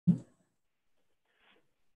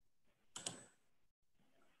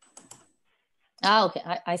Ah, okay.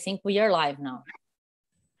 I think we are live now.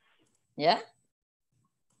 Yeah?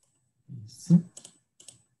 Isso.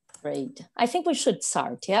 Great. I think we should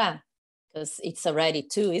start, yeah? Because it's already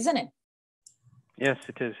 2, isn't it? Yes,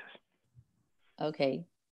 it is. Okay.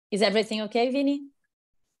 Is everything okay, Vini?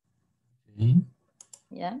 Okay.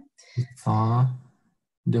 Yeah? Só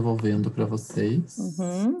devolvendo para vocês.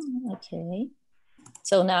 Okay.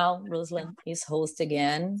 So now Ruslan is host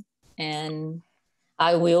again, and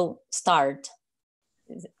I will start.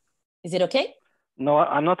 Is it okay? No,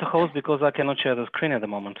 I'm not a host because I cannot share the screen at the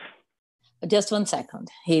moment. Just 1 second.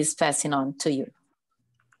 He's passing on to you.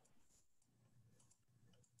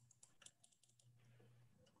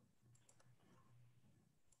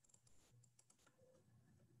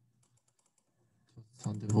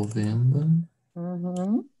 Só devolvendo.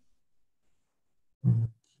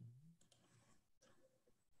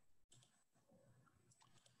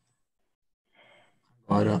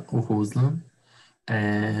 Agora o Ruslan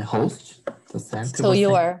é host, tá certo? So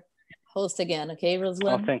you are host again, okay,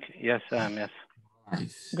 Ruslan? Oh, thank you. Yes, I am, yes.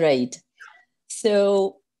 Nice. Great.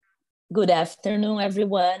 So good afternoon,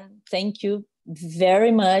 everyone. Thank you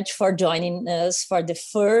very much for joining us for the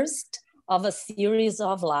first of a series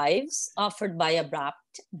of lives offered by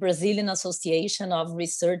ABRAPT, Brazilian Association of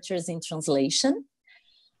Researchers in Translation.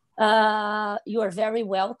 You are very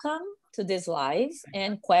welcome to this live,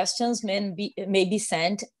 and questions may be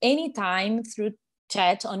sent anytime through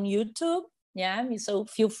chat on YouTube. Yeah, so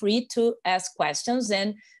feel free to ask questions,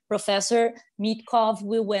 and Professor Mitkov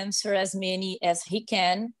will answer as many as he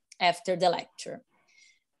can after the lecture.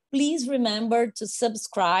 Please remember to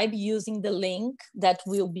subscribe using the link that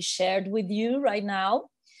will be shared with you right now,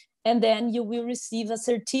 and then you will receive a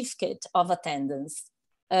certificate of attendance.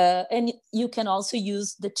 And you can also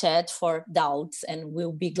use the chat for doubts, and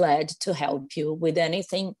we'll be glad to help you with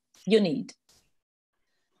anything you need.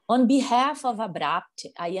 On behalf of ABRAPT,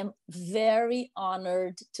 I am very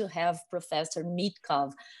honored to have Professor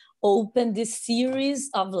Mitkov open this series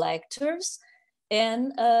of lectures,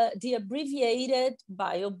 and the abbreviated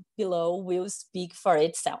bio below will speak for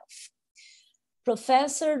itself.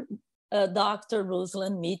 Professor Dr.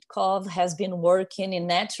 Ruslan Mitkov has been working in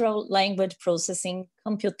natural language processing,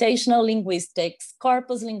 computational linguistics,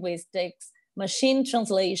 corpus linguistics, machine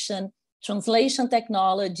translation, translation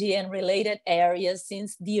technology, and related areas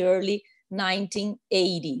since the early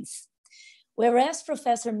 1980s. Whereas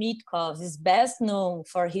Professor Mitkov is best known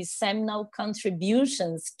for his seminal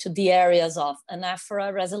contributions to the areas of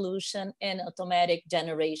anaphora resolution and automatic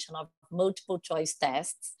generation of multiple choice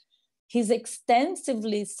tests, his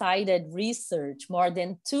extensively cited research, more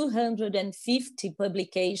than 250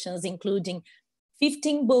 publications, including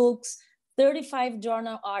 15 books, 35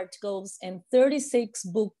 journal articles, and 36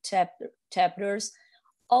 book chapters,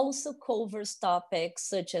 also covers topics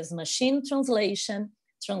such as machine translation,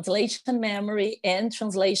 translation memory, and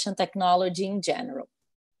translation technology in general,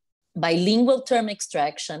 bilingual term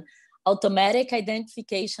extraction, automatic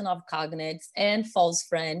identification of cognates and false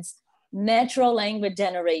friends, natural language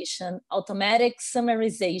generation, automatic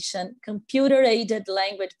summarization, computer-aided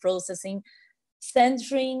language processing,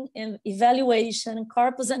 centering and evaluation,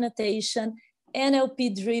 corpus annotation,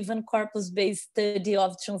 NLP-driven corpus-based study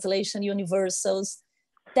of translation universals,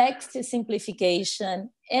 text simplification,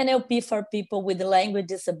 NLP for people with language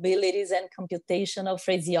disabilities, and computational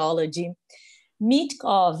phraseology.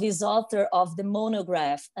 Mitkov is author of the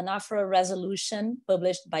monograph, Anaphora Resolution,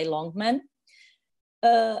 published by Longman,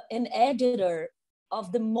 an editor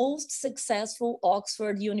of the most successful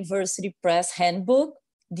Oxford University Press handbook,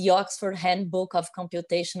 the Oxford Handbook of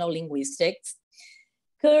Computational Linguistics.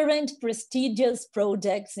 Current prestigious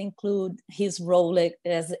projects include his role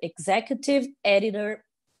as executive editor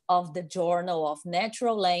of the Journal of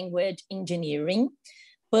Natural Language Engineering,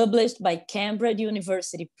 published by Cambridge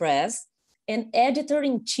University Press, and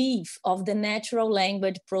editor-in-chief of the Natural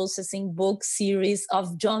Language Processing book series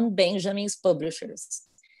of John Benjamin's publishers.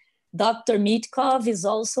 Dr. Mitkov is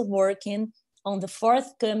also working on the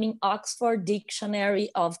forthcoming Oxford Dictionary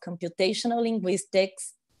of Computational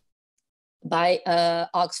Linguistics by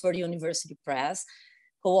Oxford University Press,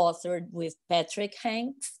 co-authored with Patrick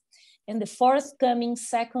Hanks, and the forthcoming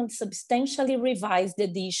second substantially revised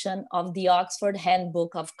edition of the Oxford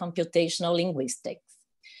Handbook of Computational Linguistics.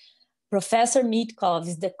 Professor Mitkov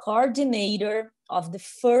is the coordinator of the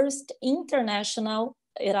first international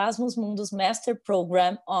Erasmus Mundus Master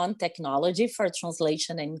Program on Technology for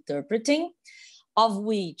Translation and Interpreting, of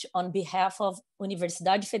which, on behalf of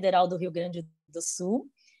Universidade Federal do Rio Grande do Sul,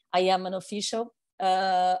 I am an official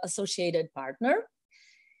associated partner.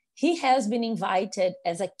 He has been invited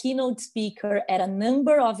as a keynote speaker at a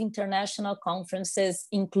number of international conferences,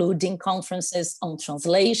 including conferences on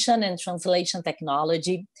translation and translation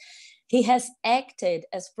technology. He has acted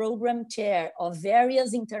as program chair of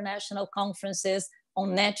various international conferences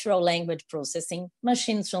on natural language processing,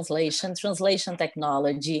 machine translation, translation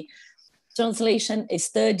technology, translation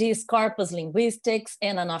studies, corpus linguistics,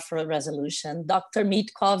 and an offer resolution. Dr.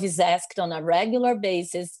 Mitkov is asked on a regular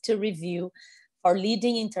basis to review for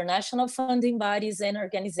leading international funding bodies and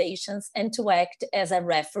organizations and to act as a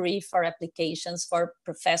referee for applications for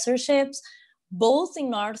professorships, both in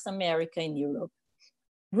North America and Europe.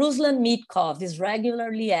 Ruslan Mitkov is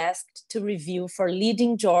regularly asked to review for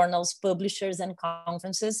leading journals, publishers, and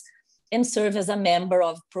conferences, and serve as a member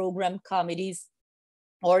of program committees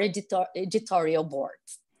or editorial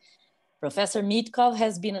boards. Professor Mitkov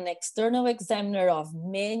has been an external examiner of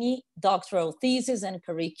many doctoral theses and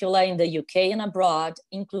curricula in the UK and abroad,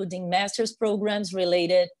 including master's programs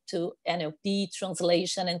related to NLP,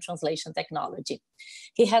 translation, and translation technology.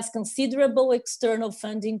 He has considerable external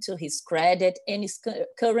funding to his credit and is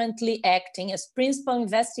currently acting as principal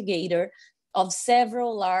investigator of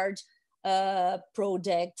several large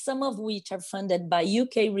projects, some of which are funded by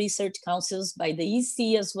UK research councils, by the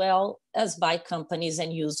EC, as well as by companies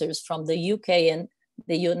and users from the UK and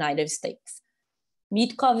the United States.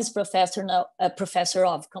 Mitkov is a professor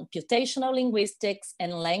of computational linguistics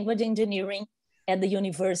and language engineering at the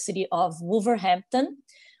University of Wolverhampton,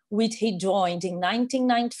 which he joined in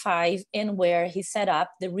 1995 and where he set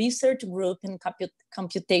up the research group in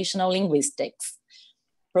computational linguistics.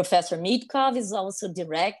 Professor Mitkov is also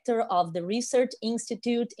director of the Research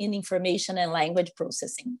Institute in Information and Language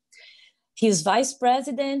Processing. He is vice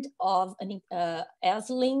president of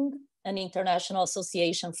ASLING, an international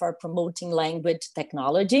association for promoting language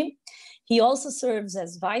technology. He also serves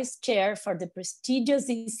as vice chair for the prestigious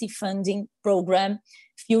EC funding program,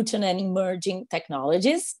 Future and Emerging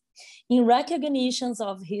Technologies. In recognition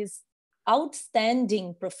of his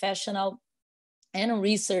outstanding professional and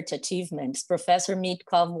research achievements, Professor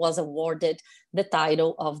Mitkov was awarded the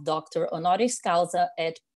title of Doctor Honoris Causa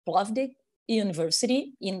at Plovdiv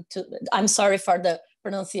University. I'm sorry for the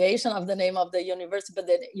pronunciation of the name of the university, but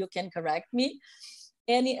then you can correct me.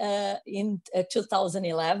 And in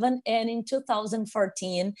 2011, and in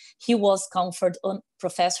 2014, he was conferred on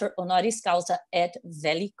Professor Honoris Causa at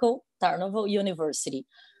Veliko Tarnovo University.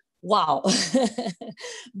 Wow.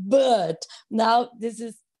 But now this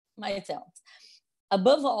is my thought.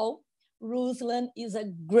 Above all, Ruslan is a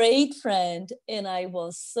great friend, and I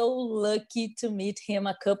was so lucky to meet him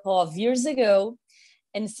a couple of years ago.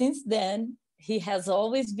 And since then, he has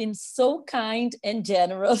always been so kind and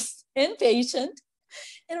generous and patient.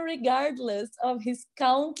 And regardless of his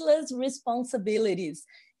countless responsibilities,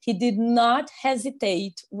 he did not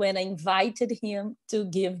hesitate when I invited him to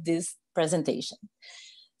give this presentation.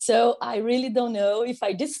 So I really don't know if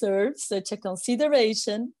I deserve such a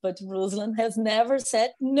consideration, but Ruslan has never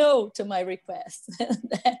said no to my request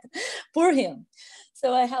for him.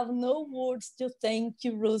 So I have no words to thank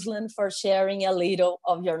you, Ruslan, for sharing a little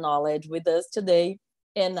of your knowledge with us today.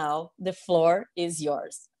 And now the floor is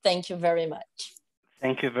yours. Thank you very much.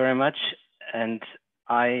 Thank you very much. And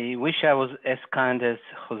I wish I was as kind as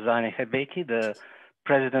Rosane Rebeki, the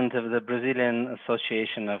president of the Brazilian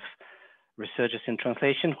Association of Researchers in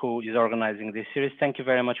Translation, who is organizing this series. Thank you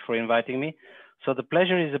very much for inviting me. So the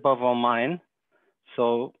pleasure is above all mine.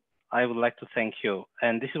 So I would like to thank you.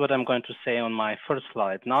 And this is what I'm going to say on my first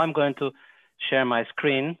slide. Now I'm going to share my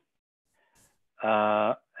screen.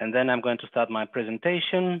 And then I'm going to start my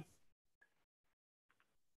presentation.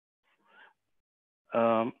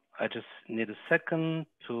 I just need a second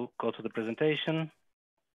to go to the presentation.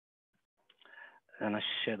 And I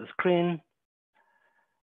share the screen.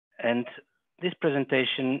 And this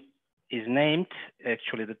presentation is named,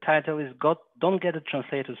 actually the title is Don't Get the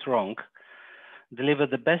Translators Wrong. Deliver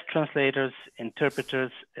the best translators,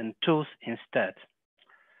 interpreters, and tools instead.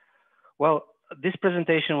 Well, this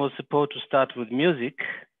presentation was supposed to start with music.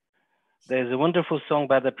 There's a wonderful song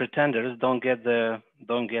by the Pretenders, Don't Get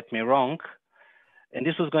Me Wrong. And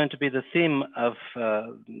this was going to be the theme of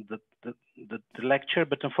the lecture,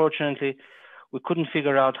 but unfortunately, we couldn't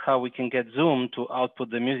figure out how we can get Zoom to output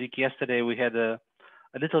the music. Yesterday, we had a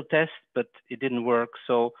little test, but it didn't work.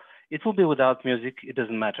 So it will be without music, it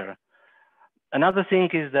doesn't matter. Another thing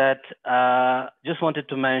is that just wanted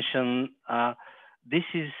to mention,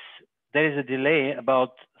 there is a delay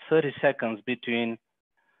about 30 seconds between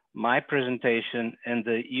my presentation and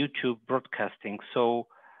the YouTube broadcasting. So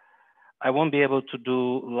I won't be able to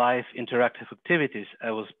do live interactive activities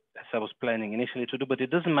as I was planning initially to do, but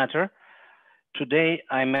it doesn't matter. today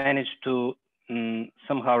I managed to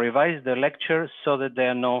somehow revise the lecture so that there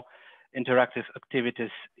are no interactive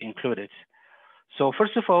activities included. So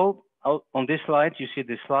first of all, on this slide, you see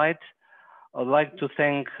this slide. I'd like to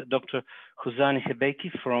thank Dr. Ruslan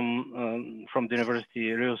from the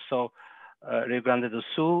University Rio Grande do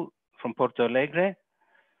Sul, from Porto Alegre,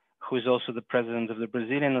 who is also the president of the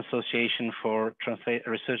Brazilian Association for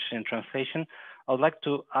Research and Translation. I would like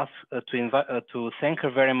to ask to thank her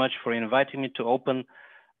very much for inviting me to open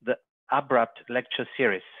the ABRAPT lecture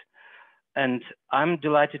series. And I'm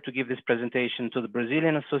delighted to give this presentation to the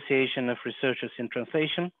Brazilian Association of Researchers in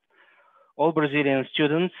Translation, all Brazilian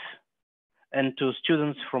students, and to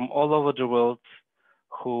students from all over the world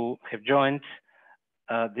who have joined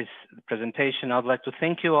this presentation. I would like to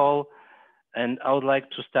thank you all. And I would like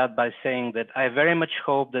to start by saying that I very much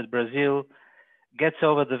hope that Brazil gets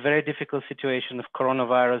over the very difficult situation of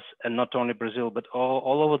coronavirus, and not only Brazil, but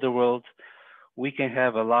all over the world, we can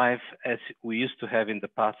have a life as we used to have in the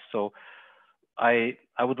past. So I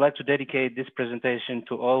would like to dedicate this presentation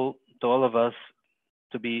to all of us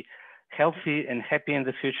to be healthy and happy in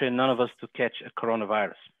the future, and none of us to catch a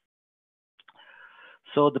coronavirus.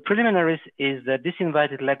 So the preliminaries is that this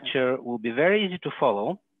invited lecture will be very easy to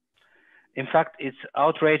follow. In fact, it's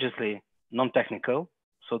outrageously non-technical.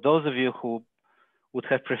 So those of you who would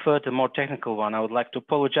have preferred a more technical one, I would like to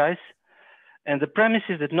apologize. And the premise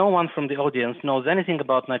is that no one from the audience knows anything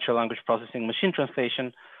about natural language processing, machine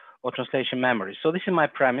translation, or translation memory. So this is my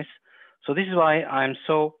premise. So this is why I'm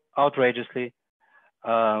so outrageously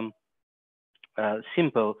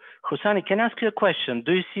simple. Husani, can I ask you a question?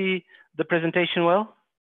 Do you see the presentation well?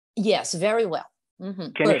 Yes, very well.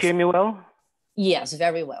 Mm-hmm. Can you hear me well? Yes,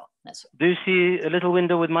 very well. That's right. Do you see a little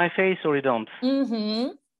window with my face, or you don't? Mm-hmm.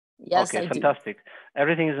 Yes, okay, I fantastic. do.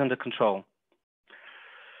 Everything is under control.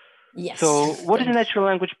 Yes. So what is natural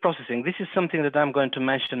language processing? This is something that I'm going to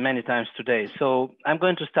mention many times today. So I'm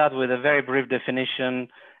going to start with a very brief definition.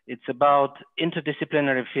 It's about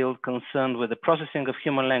interdisciplinary field concerned with the processing of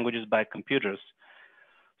human languages by computers.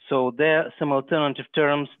 So there are some alternative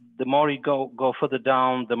terms. The more you go further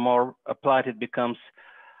down, the more applied it becomes.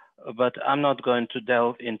 But I'm not going to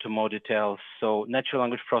delve into more details. So natural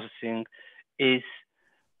language processing is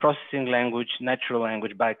processing language, natural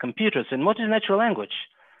language by computers. And what is natural language?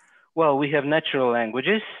 Well, we have natural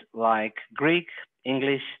languages like Greek,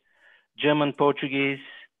 English, German, Portuguese,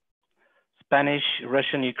 Spanish,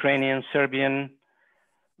 Russian, Ukrainian, Serbian,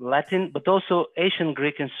 Latin, but also Ancient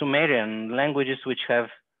Greek and Sumerian languages which have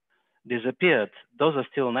disappeared. Those are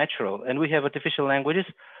still natural. And we have artificial languages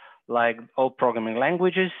like all programming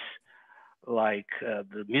languages, like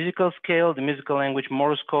the musical scale, the musical language,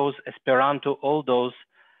 Morse code, Esperanto, all those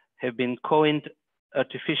have been coined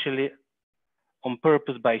artificially on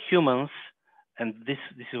purpose by humans, and this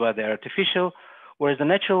is why they're artificial, whereas the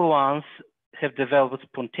natural ones have developed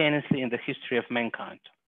spontaneously in the history of mankind.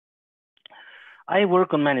 I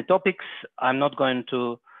work on many topics. I'm not going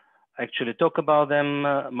to actually talk about them.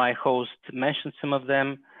 My host mentioned some of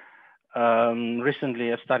them.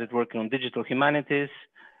 Recently, I started working on digital humanities.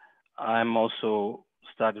 I'm also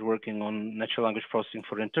started working on natural language processing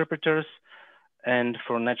for interpreters, and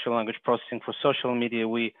for natural language processing for social media,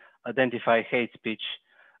 we identify hate speech,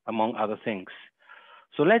 among other things.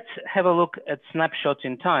 So let's have a look at snapshots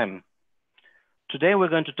in time. Today, we're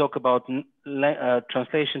going to talk about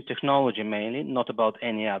translation technology mainly, not about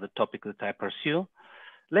any other topic that I pursue.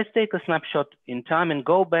 Let's take a snapshot in time and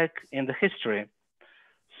go back in the history.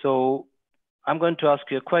 So I'm going to ask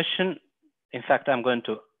you a question. In fact, I'm going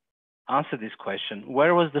to answer this question.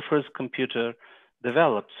 Where was the first computer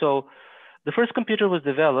developed? So the first computer was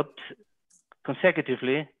developed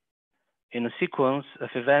consecutively in a sequence of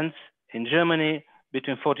events in Germany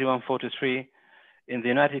between 41, 43, in the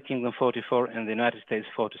United Kingdom 44, and the United States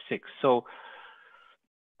 46. So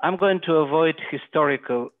I'm going to avoid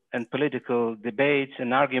historical and political debates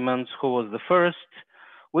and arguments who was the first.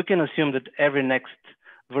 We can assume that every next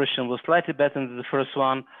version was slightly better than the first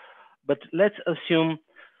one, but let's assume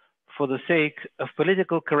for the sake of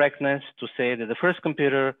political correctness to say that the first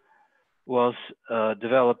computer was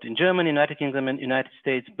developed in Germany, United Kingdom, and United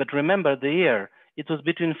States. But remember the year, it was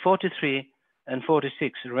between 43 and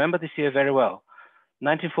 46. Remember this year very well,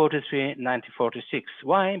 1943, 1946.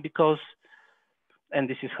 Why? Because, and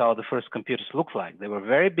this is how the first computers looked like. They were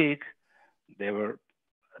very big, they were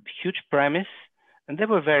a huge premise, and they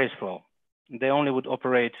were very slow. They only would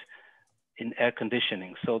operate in air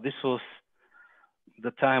conditioning. So this was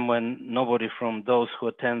the time when nobody from those who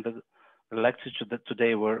attended the lectures that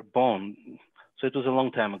today were born. So it was a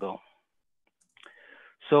long time ago.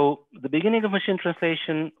 So the beginning of machine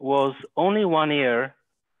translation was only 1 year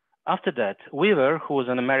After that, Weaver, who was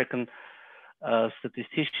an American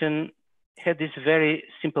statistician, had this very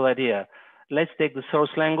simple idea. Let's take the source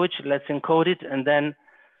language, let's encode it, and then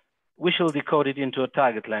we shall decode it into a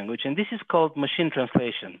target language. And this is called machine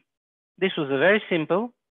translation. This was a very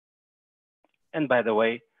simple, and by the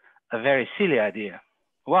way, a very silly idea.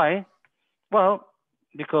 Why? Well,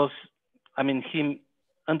 because, I mean, he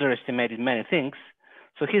underestimated many things.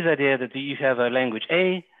 So his idea that you have a language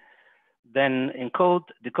A, then encode,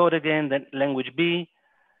 decode again, then language B,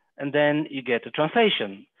 and then you get a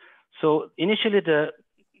translation. So initially the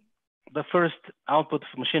first output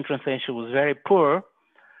of machine translation was very poor,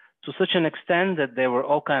 to such an extent that there were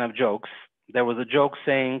all kinds of jokes. There was a joke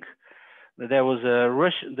saying that there was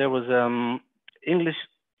English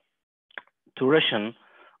to Russian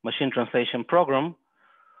machine translation program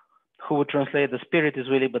who would translate "the spirit is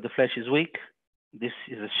willing, but the flesh is weak." This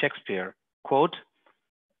is a Shakespeare quote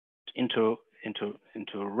into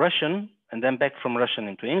Russian, and then back from Russian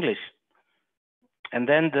into English. And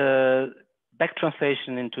then the back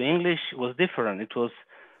translation into English was different. It was,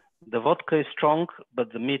 "the vodka is strong,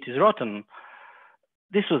 but the meat is rotten."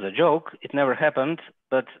 This was a joke. It never happened,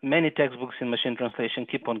 but many textbooks in machine translation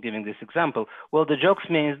keep on giving this example. Well, the joke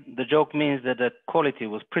means that the quality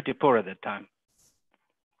was pretty poor at that time.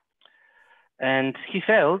 And he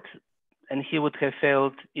failed, and he would have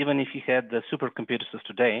failed even if he had the supercomputers of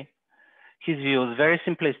today. His view was very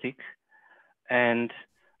simplistic, and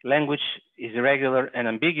language is irregular and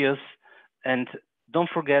ambiguous. And don't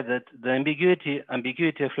forget that the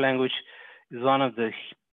ambiguity of language is one of the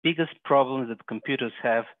biggest problems that computers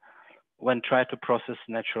have when trying to process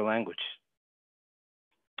natural language.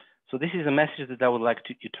 So this is a message that I would like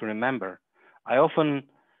you to remember. I often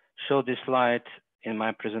show this slide in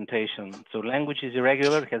my presentation. So language is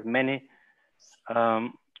irregular, has many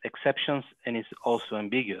exceptions, and is also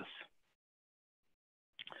ambiguous.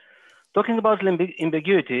 Talking about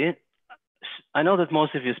ambiguity, I know that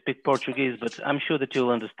most of you speak Portuguese, but I'm sure that you'll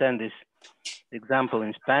understand this example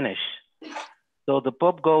in Spanish. So the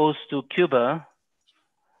Pope goes to Cuba,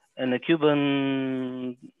 and the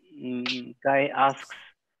Cuban guy asks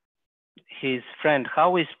his friend,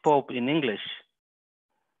 "How is Pope in English?"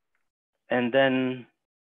 And then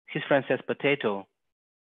his friend says, "Potato."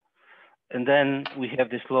 And then we have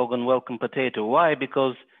the slogan, "Welcome potato." Why?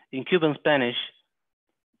 Because in Cuban Spanish,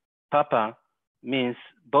 Papa means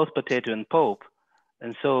both potato and Pope.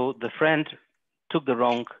 And so the friend took the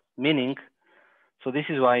wrong meaning. So this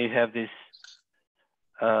is why you have this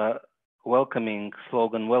welcoming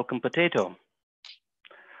slogan, "Welcome potato."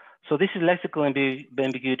 So this is lexical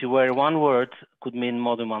ambiguity, where one word could mean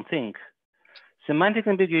more than one thing. Semantic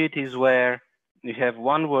ambiguity is where you have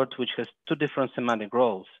one word which has two different semantic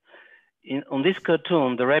roles. On this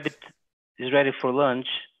cartoon, the rabbit is ready for lunch.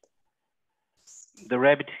 The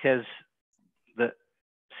rabbit has the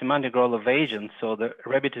semantic role of agent, so the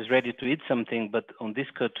rabbit is ready to eat something, but on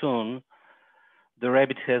this cartoon, the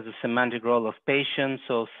rabbit has the semantic role of patient,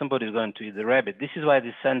 so somebody is going to eat the rabbit. This is why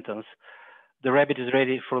this sentence, "the rabbit is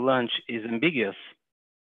ready for lunch," is ambiguous.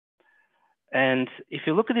 And if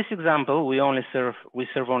you look at this example, we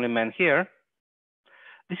serve only men here.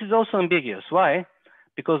 This is also ambiguous. Why?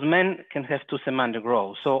 Because men can have two semantic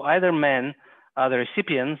roles. So either men are the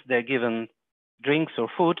recipients, they're given drinks or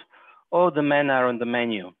food, or the men are on the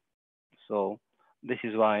menu. So this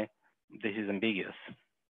is why this is ambiguous.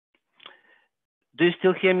 Do you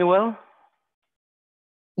still hear me well?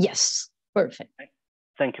 Yes, perfect.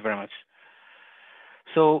 Thank you very much.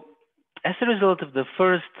 So as a result of the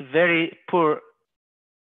first very poor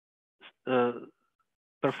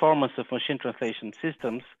performance of machine translation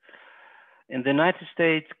systems, in the United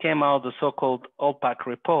States came out the so-called OPAC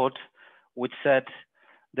report, which said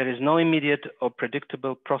there is no immediate or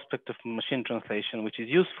predictable prospect of machine translation, which is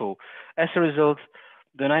useful. As a result,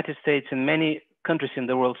 the United States and many countries in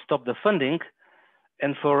the world stopped the funding,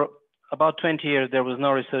 and for about 20 years, there was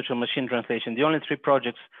no research on machine translation. The only 3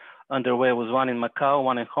 projects underway was one in Macau,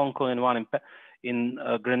 one in Hong Kong, and one in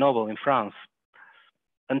Grenoble in France.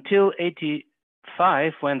 Until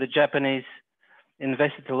 '85, when the Japanese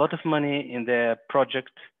invested a lot of money in their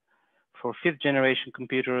project for 5th generation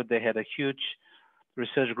computer, they had a huge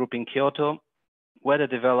research group in Kyoto, where they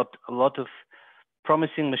developed a lot of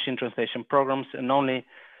promising machine translation programs, and only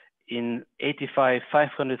in '85,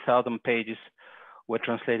 500,000 pages were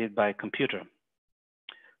translated by computer.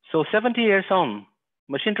 So 70 years on,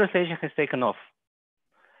 machine translation has taken off.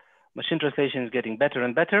 Machine translation is getting better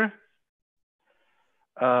and better.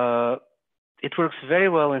 It works very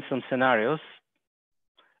well in some scenarios,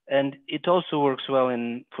 and it also works well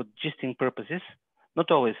for gisting purposes,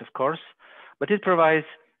 not always, of course, but it provides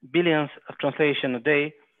billions of translation a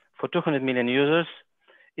day for 200 million users.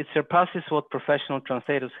 It surpasses what professional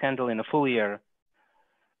translators handle in a full year.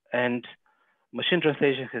 And machine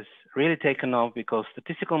translation has really taken off because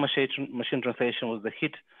statistical machine translation was the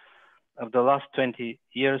hit of the last 20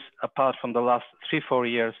 years, apart from the last 3-4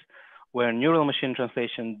 years, where neural machine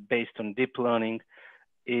translation based on deep learning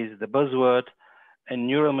is the buzzword, and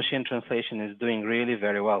neural machine translation is doing really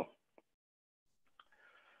very well.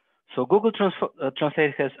 So Google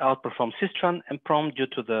Translate has outperformed Systran and Prompt due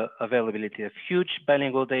to the availability of huge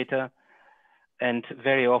bilingual data, and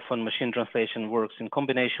very often machine translation works in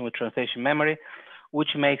combination with translation memory,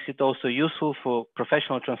 which makes it also useful for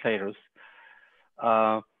professional translators.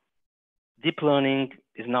 Deep learning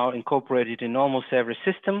is now incorporated in almost every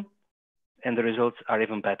system, and the results are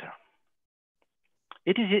even better.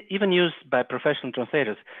 It is even used by professional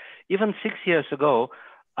translators. Even 6 years ago,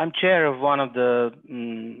 I'm chair of one of the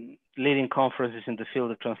leading conferences in the field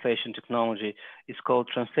of translation technology. It's called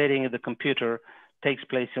Translating at the Computer, takes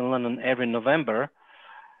place in London every November.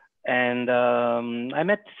 And I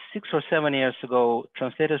met 6 or 7 years ago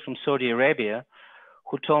translators from Saudi Arabia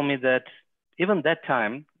who told me that even that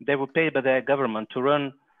time, they were paid by their government to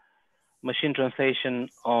run machine translation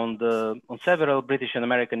on several British and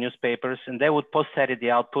American newspapers, and they would post-edit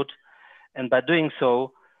the output. And by doing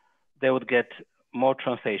so, they would get more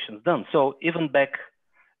translations done. So even back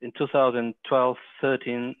in 2012,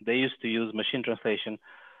 13, they used to use machine translation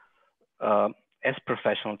as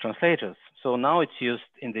professional translators. So now it's used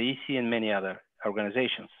in the EC and many other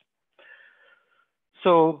organizations.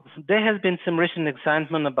 So there has been some recent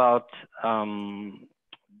excitement about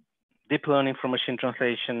deep learning for machine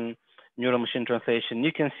translation, neural machine translation.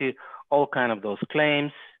 You can see all kinds of those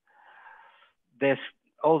claims. There's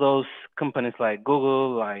all those companies like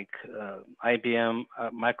Google, like IBM,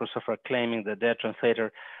 Microsoft are claiming that their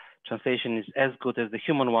translation is as good as the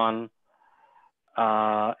human one,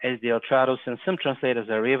 SDL Trados, and some translators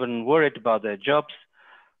are even worried about their jobs.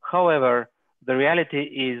 However, the reality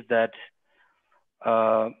is that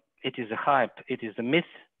it is a hype, it is a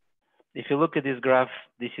myth. If you look at this graph,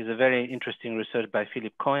 this is a very interesting research by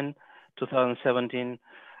Philip Cohen, 2017,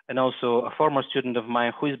 and also a former student of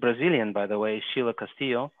mine who is Brazilian, by the way, Sheila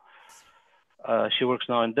Castillo. She works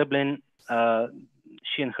now in Dublin.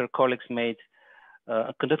 She and her colleagues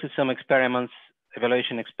conducted some experiments,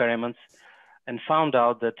 evaluation experiments, and found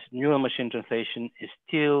out that neural machine translation is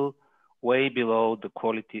still way below the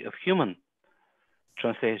quality of human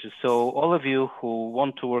translators. So all of you who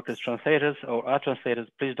want to work as translators or are translators,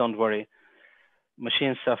 please don't worry.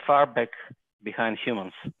 Machines are far back behind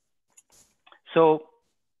humans. So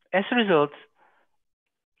as a result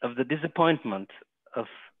of the disappointment of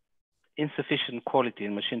insufficient quality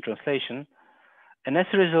in machine translation, and as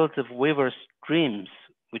a result of Weaver's dreams,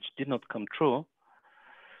 which did not come true,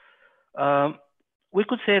 we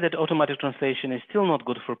could say that automatic translation is still not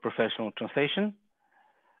good for professional translation,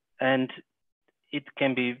 and it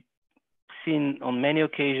can be seen on many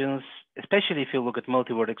occasions, especially if you look at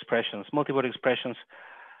multi-word expressions. Multi-word expressions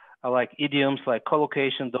are like idioms, like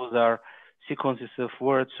collocation. Those are sequences of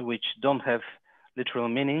words which don't have literal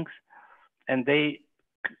meanings, and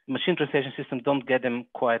machine translation systems don't get them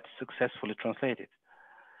quite successfully translated.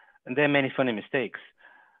 And there are many funny mistakes.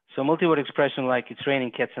 So multi-word expression like it's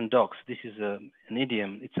raining cats and dogs, this is an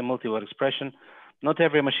idiom, it's a multi-word expression. Not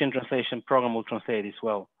every machine translation program will translate this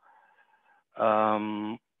well.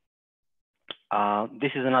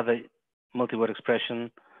 This is another multi-word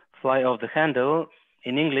expression, fly off the handle.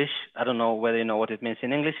 In English, I don't know whether you know what it means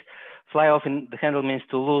in English. Fly off the handle means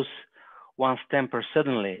to lose one's temper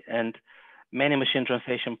suddenly, and many machine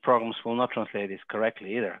translation programs will not translate this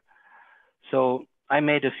correctly either. So I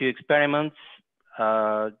made a few experiments.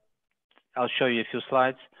 I'll show you a few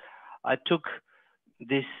slides. I took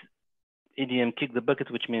this idiom, kick the bucket,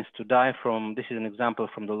 which means to die, this is an example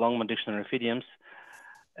from the Longman Dictionary of Idioms.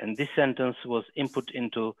 And this sentence was input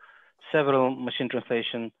into several machine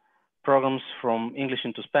translation programs from English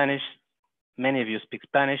into Spanish. Many of you speak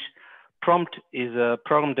Spanish. Prompt is a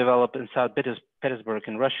program developed in St. Petersburg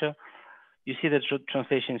in Russia. You see that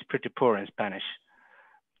translation is pretty poor in Spanish.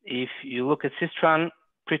 If you look at Systran,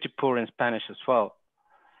 pretty poor in Spanish as well,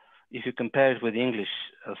 if you compare it with the English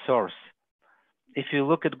source. If you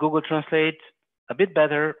look at Google Translate, a bit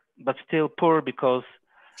better, but still poor because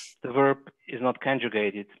the verb is not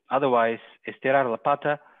conjugated. Otherwise, estirar la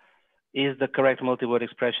pata is the correct multi-word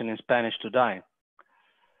expression in Spanish, to die.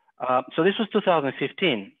 So this was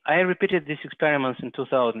 2015. I repeated these experiments in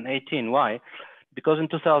 2018. Why? Because in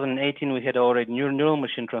 2018, we had already neural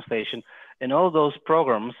machine translation, and all those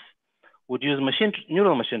programs would use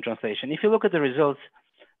neural machine translation. If you look at the results,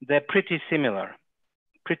 they're pretty similar,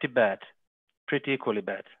 pretty bad, pretty equally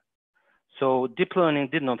bad. So deep learning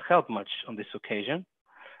did not help much on this occasion.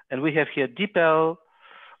 And we have here DeepL,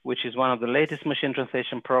 which is one of the latest machine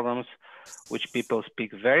translation programs, which people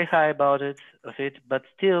speak very high about it, but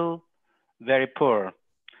still very poor.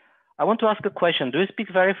 I want to ask a question. Do you speak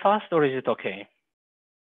very fast or is it okay?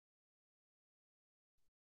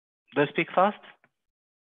 Do you speak fast?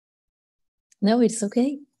 No, it's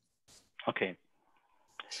okay. Okay.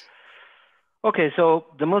 Okay, so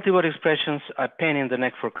the multi-word expressions are pain in the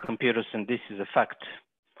neck for computers, and this is a fact.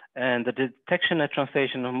 And the detection and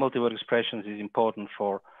translation of multi-word expressions is important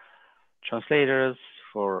for translators,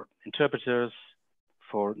 for interpreters,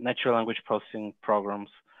 for natural language processing programs.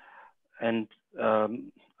 And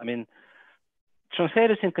I mean,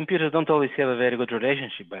 translators and computers don't always have a very good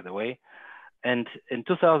relationship, by the way. And in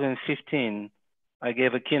 2015, I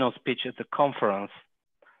gave a keynote speech at the conference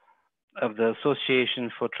of the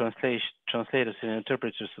Association for Translators and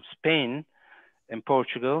Interpreters of Spain and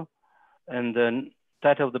Portugal. And the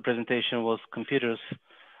title of the presentation was Computers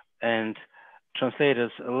and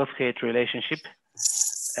Translators, a Love-Hate Relationship.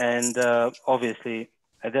 And obviously,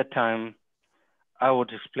 at that time, I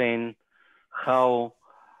would explain how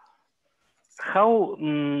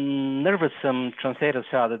nervous some translators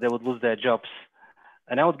are that they would lose their jobs.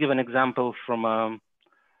 And I would give an example from a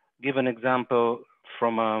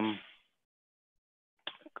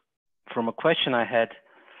question I had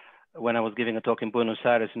when I was giving a talk in Buenos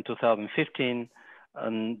Aires in 2015.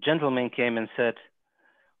 A gentleman came and said,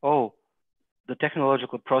 "Oh, the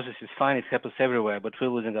technological process is fine, it happens everywhere, but we're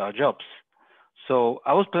losing our jobs." So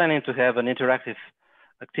I was planning to have an interactive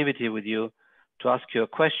activity with you to ask you a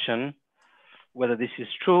question, whether this is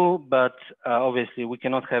true, but obviously we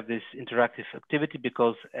cannot have this interactive activity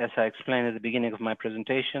because, as I explained at the beginning of my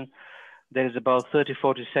presentation, there is about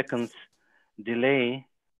 30-40 seconds delay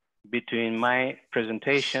between my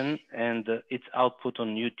presentation and its output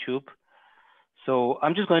on YouTube. So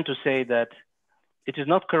I'm just going to say that it is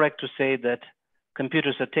not correct to say that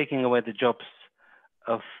computers are taking away the jobs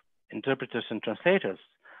of interpreters and translators.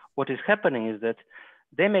 What is happening is that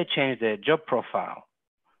they may change their job profile.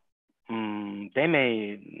 They may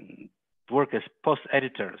work as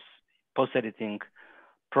post-editors, post-editing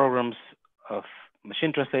programs of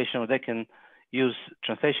machine translation, or they can use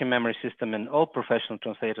translation memory system, and all professional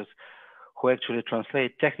translators who actually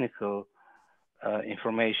translate technical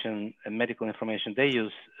information and medical information, they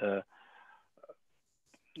use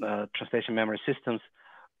translation memory systems.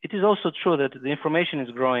 It is also true that the information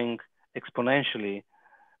is growing exponentially,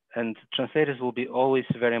 and translators will be always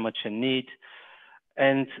very much in need.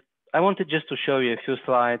 And I wanted just to show you a few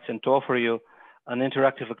slides and to offer you an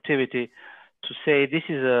interactive activity to say this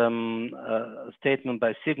is a statement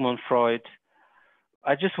by Sigmund Freud.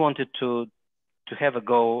 I just wanted to have a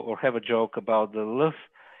go or have a joke about the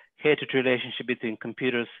love-hated relationship between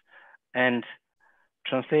computers and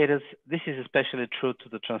translators. This is especially true to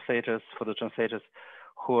the translators, for the translators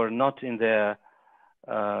who are not in their,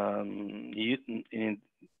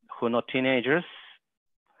 who are not teenagers.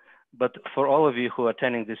 But for all of you who are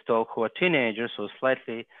attending this talk who are teenagers or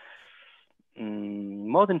slightly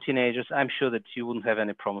more than teenagers, I'm sure that you wouldn't have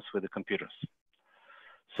any problems with the computers.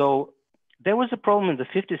 So there was a problem in the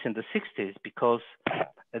 50s and the 60s because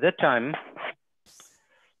at that time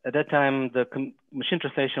the machine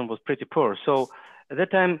translation was pretty poor. So at that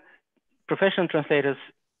time, professional translators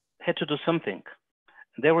had to do something.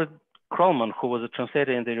 There were Krolman, who was a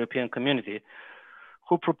translator in the European community,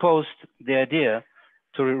 who proposed the idea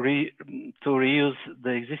to reuse the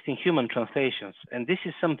existing human translations. And this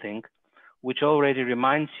is something which already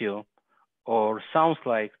reminds you or sounds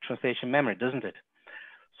like translation memory, doesn't it?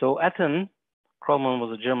 So Atten, Krolman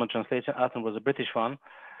was a German translator, Atten was a British one.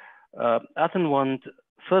 Atten went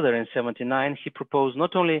further in '79. He proposed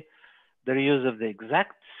not only the reuse of the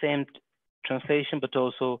exact same translation, but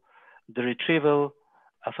also the retrieval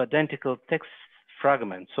of identical text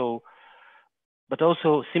fragments. So, but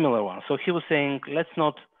also similar ones. So he was saying, let's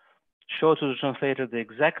not show to the translator the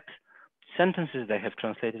exact sentences they have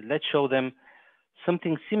translated. Let's show them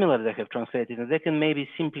something similar they have translated, and they can maybe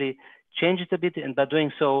simply change it a bit, and by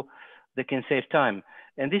doing so, they can save time.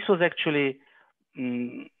 And this was actually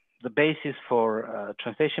the basis for a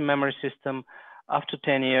translation memory system. After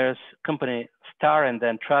 10 years, company Star and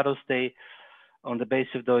then TRADUÇÃO, on the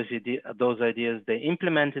basis of those ideas, they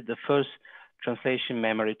implemented the first translation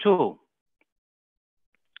memory tool.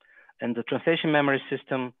 And the translation memory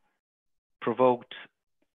system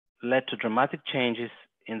led to dramatic changes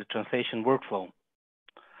in the translation workflow.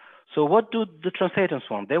 So what do the translators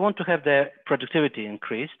want? They want to have their productivity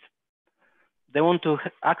increased. They want to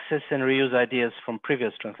access and reuse ideas from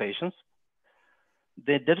previous translations.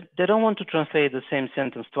 they don't want to translate the same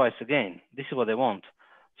sentence twice again. This is what they want.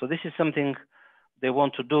 So this is something they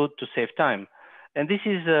want to do to save time. And this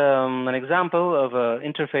is an example of an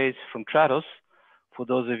interface from TRADUS, for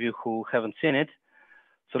those of you who haven't seen it.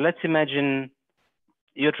 So let's imagine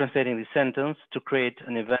you're translating this sentence. To create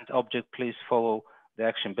an event object, please follow the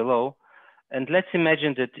action below. And let's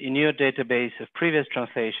imagine that in your database of previous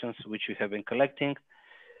translations, which you have been collecting,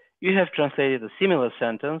 you have translated a similar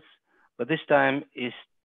sentence, but this time is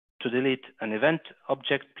to delete an event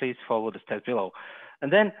object, please follow the steps below.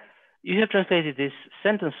 And then you have translated this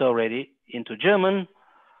sentence already into German,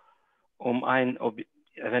 ein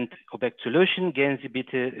Event-Objekt-Solution, gehen Sie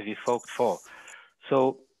bitte wie folgt vor.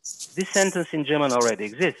 So this sentence in German already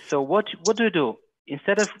exists. So what do you do?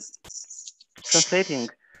 Instead of translating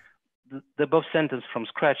the above sentence from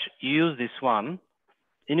scratch, you use this one,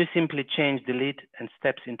 and you simply change delete and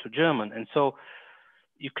steps into German. And so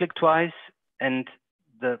you click twice, and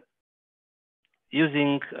the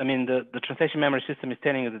translation memory system is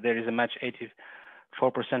telling you that there is a match,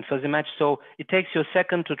 84% fuzzy match. So it takes you a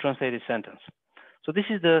second to translate a sentence. So this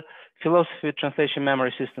is the philosophy of translation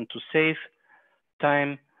memory system, to save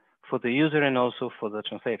time for the user and also for the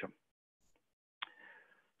translator.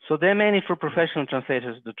 So they're mainly for professional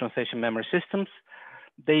translators, the translation memory systems.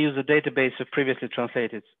 They use a database of previously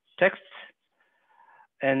translated texts,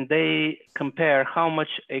 and they compare how much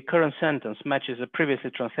a current sentence matches a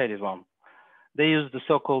previously translated one. They use the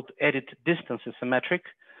so-called edit distance as a metric.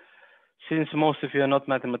 Since most of you are not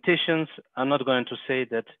mathematicians, I'm not going to say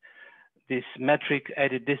that this metric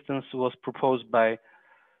edit distance was proposed by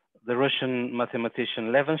the Russian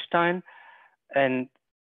mathematician Levenstein, and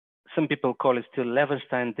some people call it still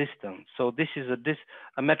Levenstein distance. So this is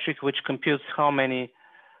a metric which computes how many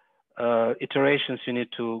iterations you need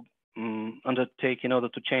to undertake in order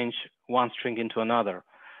to change one string into another.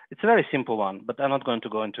 It's a very simple one, but I'm not going to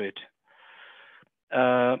go into it.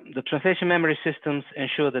 The translation memory systems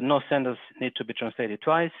ensure that no sentences need to be translated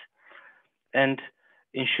twice, and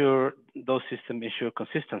those systems ensure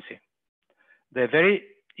consistency. They're very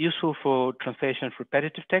useful for translation of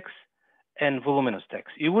repetitive text and voluminous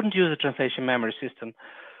text. You wouldn't use a translation memory system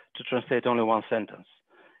to translate only one sentence.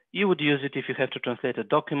 You would use it if you have to translate a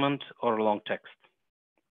document or a long text.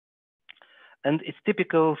 And it's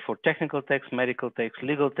typical for technical text, medical text,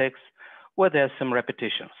 legal text, where there are some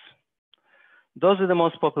repetitions. Those are the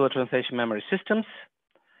most popular translation memory systems.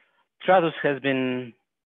 TRADUS has been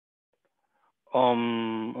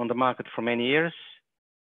on the market for many years.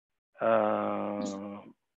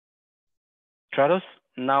 TRADUS,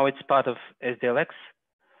 now it's part of SDLX,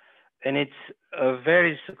 and it's a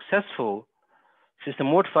very successful system.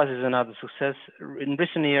 WordFuzz is another success. In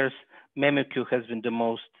recent years, MemoQ has been the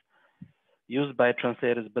most used by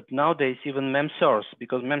translators, but nowadays even MemSource,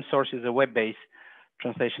 because MemSource is a web-based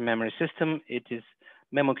translation memory system.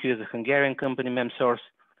 MemoQ is a Hungarian company, MemSource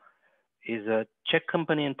is a Czech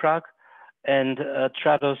company in Prague, and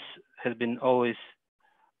TRADUS has been always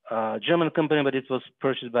a German company, but it was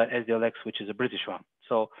purchased by SDLX, which is a British one.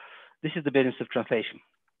 So this is the business of translation.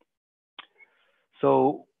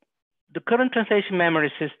 So the current translation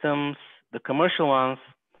memory systems, the commercial ones,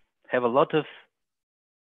 have a lot of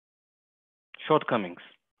shortcomings.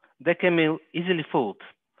 They can be easily fooled.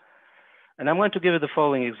 And I'm going to give you the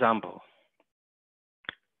following example.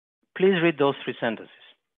 Please read those three sentences.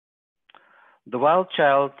 The wild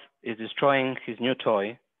child is destroying his new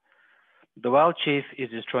toy. The wild chief is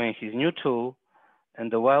destroying his new tool,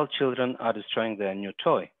 and the wild children are destroying their new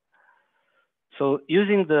toy. So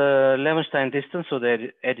using the Levenstein distance, or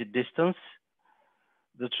the edit distance,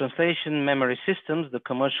 the translation memory systems, the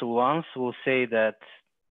commercial ones, will say that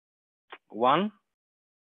 1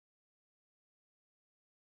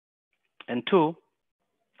 and 2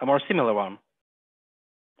 are more similar one.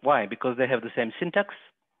 Why? Because they have the same syntax.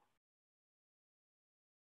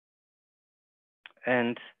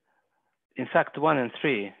 And in fact, 1 and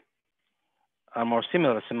 3 are more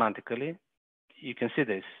similar semantically. You can see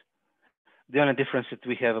this. The only difference is that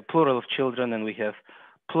we have a plural of children and we have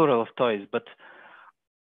plural of toys, but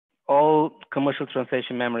all commercial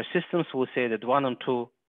translation memory systems will say that 1 and 2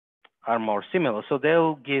 are more similar. So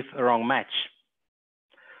they'll give a wrong match.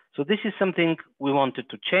 So this is something we wanted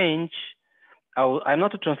to change. I'm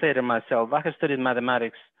not a translator myself. I have studied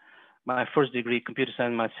mathematics, my first degree, computer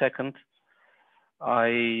science, my second.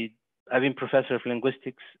 I've been professor of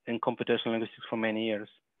linguistics and computational linguistics for many years.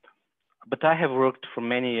 But I have worked for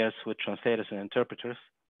many years with translators and interpreters.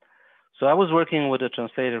 So I was working with a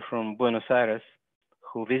translator from Buenos Aires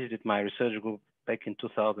who visited my research group back in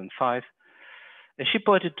 2005. And she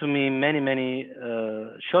pointed to me many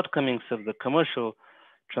shortcomings of the commercial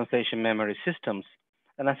translation memory systems.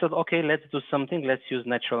 And I thought, okay, let's do something. Let's use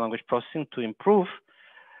natural language processing to improve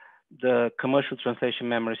the commercial translation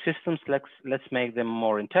memory systems. Let's make them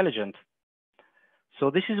more intelligent.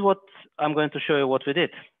 So this is what I'm going to show you what we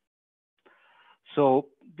did. So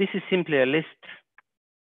this is simply a list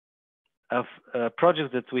of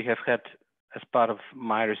projects that we have had as part of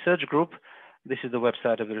my research group. This is the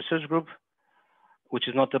website of the research group, which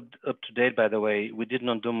is not up to date, by the way. We did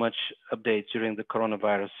not do much updates during the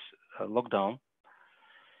coronavirus lockdown.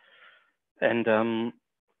 And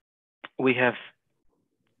we have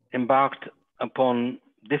embarked upon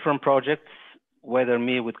different projects, whether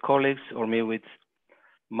me with colleagues or me with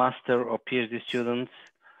master or PhD students.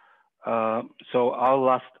 So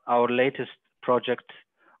our latest project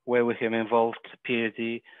where we have involved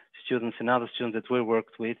PhD students and other students that we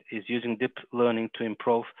worked with is using deep learning to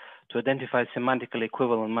improve, to identify semantically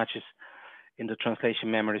equivalent matches in the translation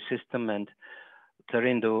memory system. And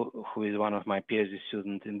Tarindo, who is one of my PhD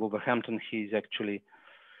students in Wolverhampton, he's actually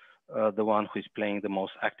the one who is playing the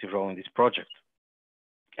most active role in this project.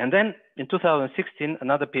 And then in 2016,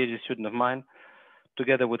 another PhD student of mine,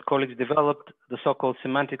 together with colleagues, developed the so-called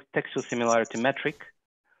semantic textual similarity metric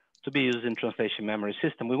to be used in translation memory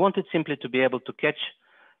system. We wanted simply to be able to catch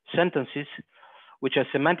sentences which are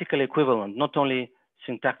semantically equivalent, not only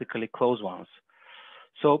syntactically close ones.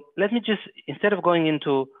 So let me just, instead of going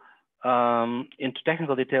into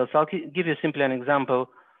technical details, I'll give you simply an example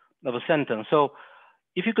of a sentence. So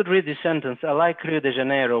if you could read this sentence, I like Rio de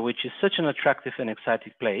Janeiro, which is such an attractive and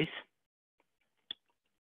exciting place.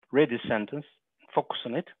 Read this sentence, focus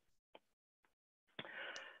on it.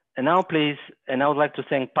 And now please, and I would like to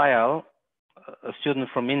thank Payal, a student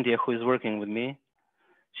from India who is working with me.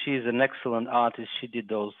 She is an excellent artist. She did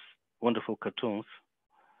those wonderful cartoons.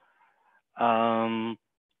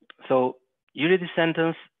 So you read this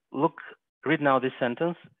sentence, read now this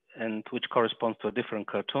sentence, and which corresponds to a different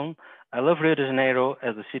cartoon. I love Rio de Janeiro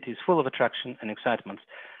as the city is full of attraction and excitement.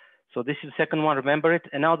 So this is the second one, remember it.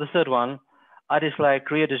 And now the third one, I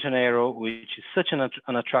dislike Rio de Janeiro, which is such an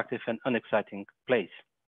unattractive and unexciting place.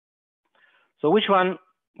 So which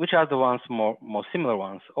are the ones more similar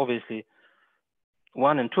ones? Obviously,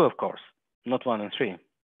 1 and 2, of course, not 1 and 3.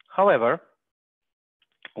 However,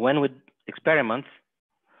 when we experiment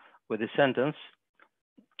with this sentence,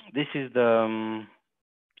 this is the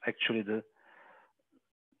actually the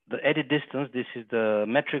edit distance. This is the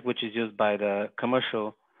metric which is used by the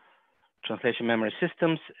commercial translation memory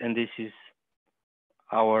systems, and this is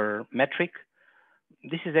our metric.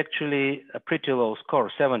 This is actually a pretty low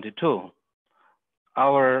score, 72.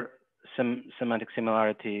 Our semantic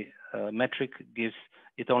similarity metric gives,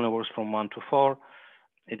 it only works from 1 to 4.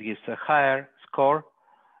 It gives a higher score.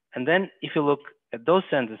 And then if you look at those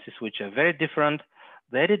sentences which are very different,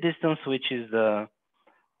 the edit distance, which is the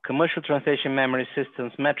commercial translation memory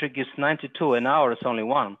systems metric, gives 92, and ours only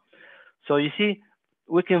 1. So you see,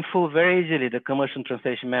 we can fool very easily the commercial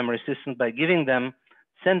translation memory systems by giving them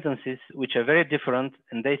sentences which are very different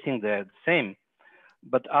and they think they're the same.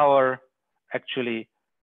 But our actually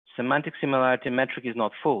semantic similarity metric is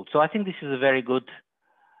not full. So I think this is a very good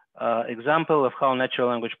example of how natural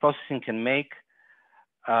language processing can make,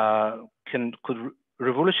 could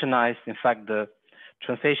revolutionize, in fact, the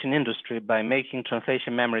translation industry by making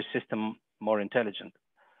translation memory system more intelligent.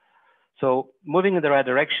 So moving in the right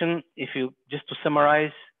direction, if you, just to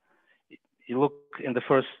summarize, you look in the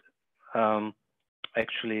first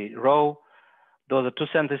actually row, those are 2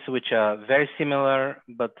 sentences which are very similar,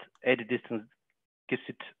 but edit distance gives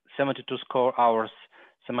it 72 score, ours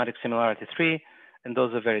semantic similarity 3, and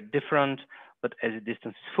those are very different, but edit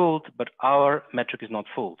distance is full, but our metric is not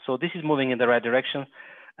full. So this is moving in the right direction,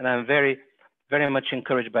 and I'm very, very much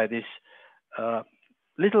encouraged by this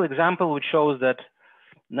little example, which shows that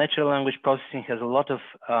natural language processing has a lot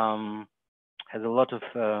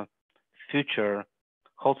of future,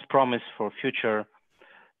 holds promise for future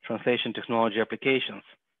translation technology applications.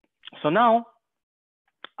 So now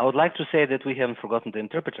I would like to say that we haven't forgotten the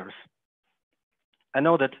interpreters. I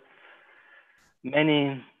know that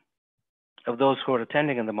many of those who are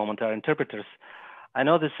attending at the moment are interpreters. I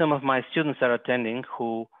know that some of my students are attending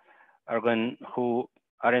who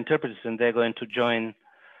are interpreters, and they're going to join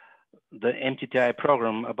the MTTI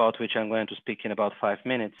program, about which I'm going to speak in about 5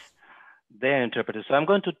 minutes. They're interpreters. So I'm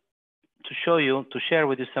going to share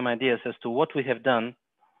with you some ideas as to what we have done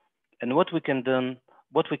and what we can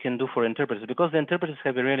do for interpreters, because the interpreters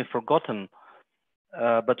have been really forgotten.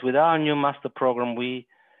 But with our new master program, we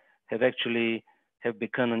have actually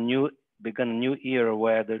begun a new era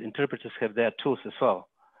where the interpreters have their tools as well.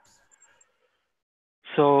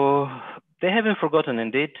 So they haven't forgotten,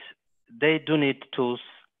 indeed. They do need tools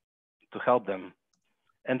to help them.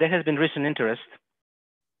 And there has been recent interest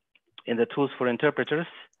in the tools for interpreters.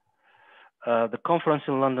 The conference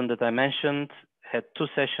in London that I mentioned had 2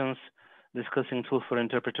 sessions discussing tools for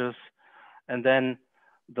interpreters. And then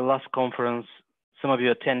the last conference, some of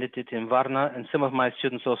you attended it in Varna, and some of my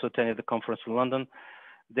students also attended the conference in London.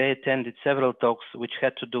 They attended several talks which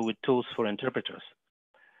had to do with tools for interpreters.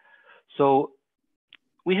 So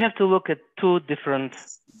we have to look at 2 different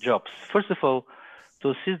jobs. First of all, to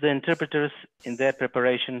assist the interpreters in their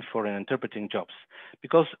preparation for interpreting jobs.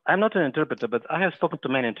 Because I'm not an interpreter, but I have spoken to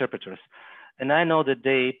many interpreters, and I know that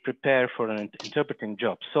they prepare for an interpreting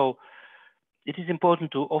job. So it is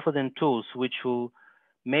important to offer them tools which will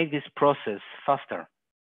make this process faster.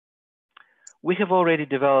 We have already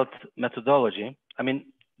developed methodology. I mean,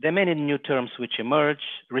 there are many new terms which emerge,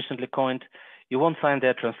 recently coined. You won't find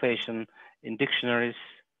their translation in dictionaries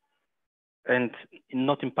and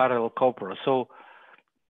not in parallel corpora. So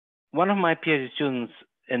one of my PhD students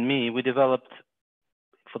and me, we developed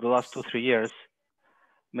for the last 2-3 years,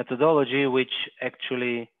 methodology which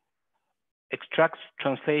actually extracts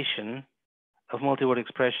translation of multi-word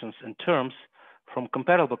expressions and terms from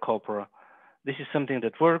comparable corpora. This is something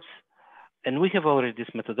that works, and we have already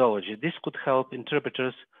this methodology. This could help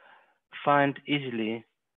interpreters find easily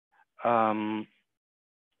the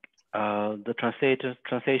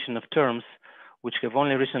translation of terms which have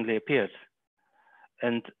only recently appeared.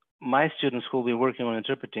 And my students who will be working on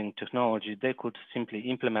interpreting technology, they could simply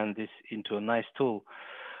implement this into a nice tool.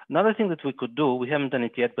 Another thing that we could do, we haven't done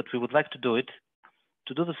it yet, but we would like to do it,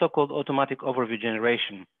 to do the so-called automatic overview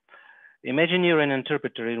generation. Imagine you're an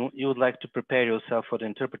interpreter, you would like to prepare yourself for the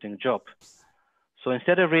interpreting job. So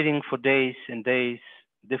instead of reading for days and days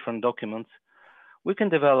different documents, we can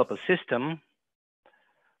develop a system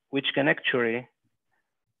which can actually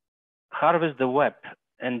harvest the web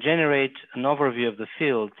and generate an overview of the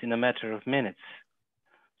fields in a matter of minutes.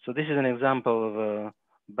 So this is an example of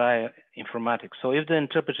bioinformatics. So if the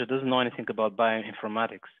interpreter doesn't know anything about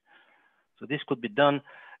bioinformatics, so this could be done,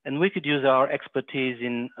 and we could use our expertise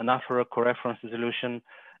in anaphora, coreference resolution,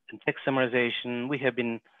 and text summarization. We have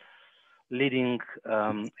been leading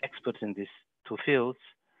experts in these 2 fields,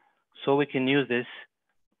 so we can use this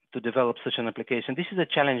to develop such an application. This is a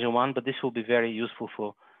challenging one, but this will be very useful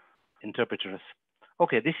for interpreters.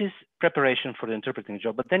 Okay, this is preparation for the interpreting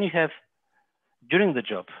job, but then you have during the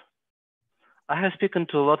job. I have spoken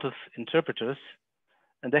to a lot of interpreters,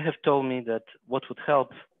 and they have told me that what would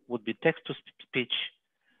help would be text-to-speech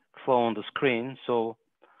flow on the screen. So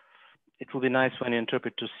it will be nice when you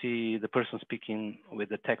interpret to see the person speaking with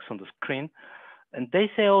the text on the screen. And they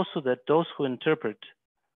say also that those who interpret,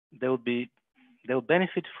 they will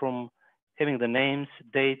benefit from having the names,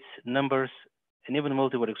 dates, numbers, and even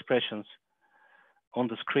multi-word expressions on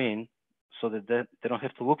the screen so that they don't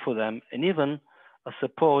have to look for them, and even a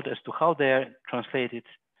support as to how they're translated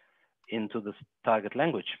into the target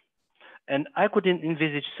language. And I could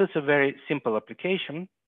envisage such a very simple application,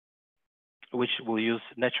 which will use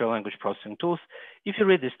natural language processing tools. If you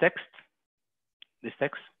read this text,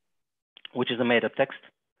 which is a made-up text,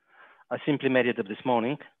 I simply made it up this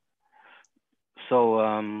morning.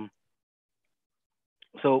 So,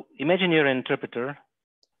 so imagine you're an interpreter.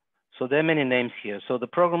 So there are many names here. So the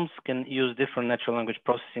programs can use different natural language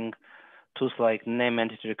processing tools like name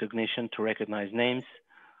entity recognition to recognize names,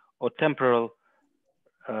 or temporal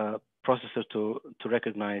processors to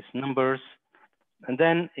recognize numbers. And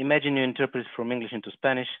then imagine you interpret from English into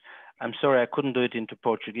Spanish. I'm sorry, I couldn't do it into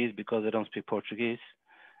Portuguese because I don't speak Portuguese.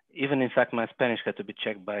 Even in fact, my Spanish had to be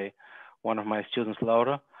checked by one of my students,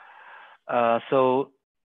 Laura. So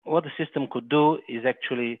what the system could do is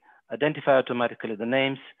actually identify automatically the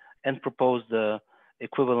names and propose the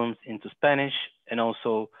equivalents into Spanish, and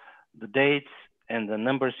also the dates and the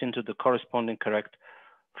numbers into the corresponding correct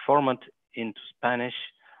format into Spanish.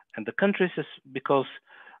 And the countries, because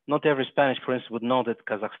not every Spanish, for instance, would know that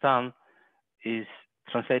Kazakhstan is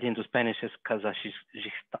translated into Spanish as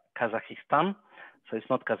Kazakhstan. So it's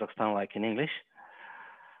not Kazakhstan like in English.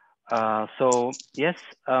 So yes,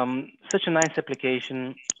 such a nice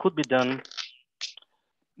application could be done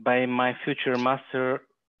by my future master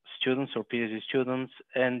students or PhD students,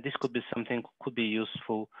 and this could be something could be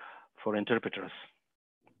useful for interpreters.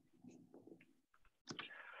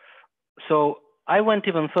 So I went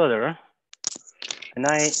even further, and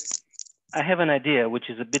I have an idea, which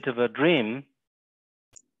is a bit of a dream,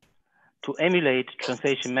 to emulate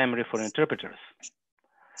translation memory for interpreters.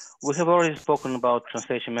 We have already spoken about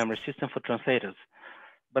translation memory system for translators,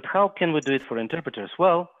 but how can we do it for interpreters?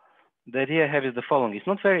 Well, the idea I have is the following. It's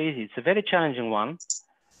not very easy. It's a very challenging one.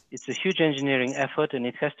 It's a huge engineering effort and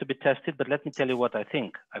it has to be tested, but let me tell you what I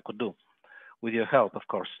think I could do. with your help, of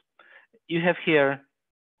course. You have here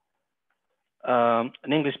an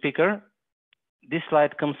English speaker. This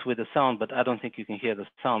slide comes with a sound, but I don't think you can hear the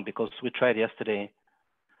sound because we tried yesterday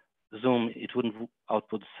Zoom, it wouldn't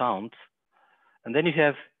output sound. And then you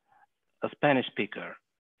have a Spanish speaker.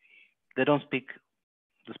 They don't speak,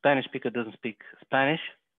 the Spanish speaker doesn't speak Spanish.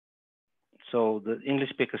 So the English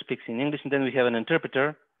speaker speaks in English, and then we have an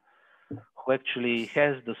interpreter who actually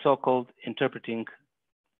has the so-called interpreting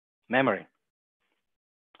memory.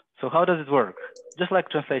 So how does it work? Just like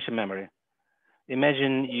translation memory.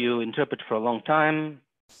 Imagine you interpret for a long time,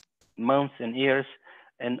 months and years,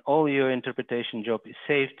 and all your interpretation job is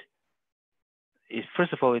saved.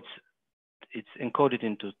 First of all, it's encoded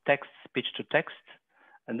into text, speech to text,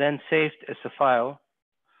 and then saved as a file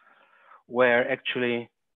where actually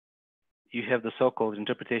you have the so-called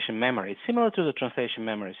interpretation memory. It's similar to the translation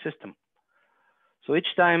memory system. So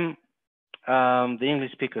each time the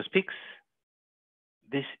English speaker speaks,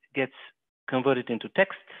 this gets converted into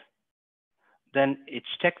text. Then it's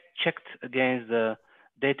checked against the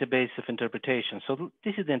database of interpretation. So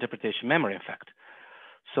this is the interpretation memory, in fact.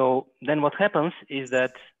 So then what happens is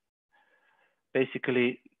that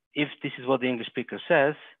basically, if this is what the English speaker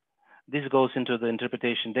says, this goes into the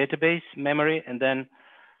interpretation database memory, and then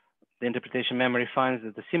the interpretation memory finds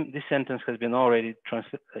that this sentence has been already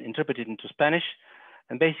interpreted into Spanish.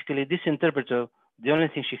 And basically, this interpreter, the only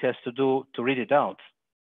thing she has to do to read it out,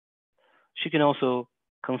 she can also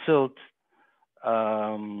consult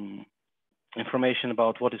information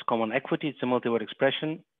about what is common equity. It's a multi-word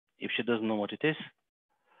expression if she doesn't know what it is.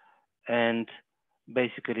 And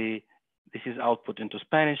basically, this is output into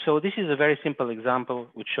Spanish. So this is a very simple example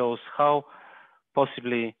which shows how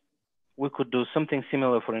possibly we could do something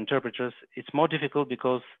similar for interpreters. It's more difficult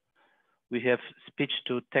because we have speech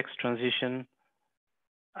to text transition,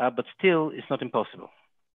 but still it's not impossible.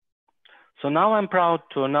 So now I'm proud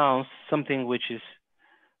to announce something which is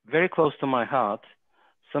very close to my heart,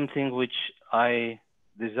 something which I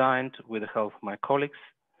designed with the help of my colleagues.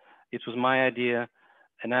 It was my idea,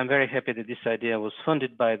 and I'm very happy that this idea was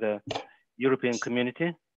funded by the European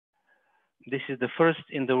community. This is the first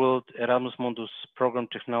in the world Erasmus Mundus program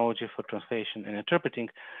technology for translation and interpreting.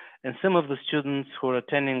 And some of the students who are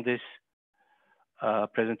attending this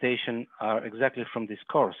presentation are exactly from this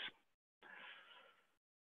course.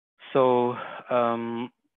 So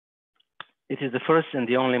it is the first and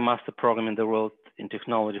the only master program in the world in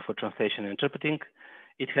technology for translation and interpreting.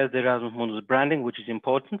 It has the Erasmus Mundus branding, which is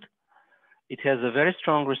important. It has a very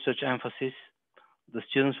strong research emphasis. The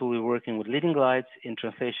students will be working with leading lights in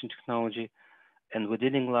translation technology and with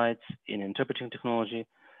leading lights in interpreting technology.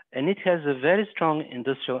 And it has a very strong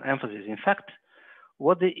industrial emphasis. In fact,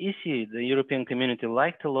 what the EC, the European community,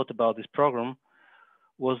 liked a lot about this program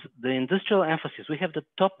was the industrial emphasis. We have the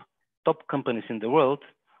top companies in the world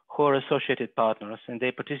who are associated partners, and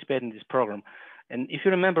they participate in this program. And if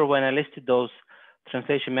you remember when I listed those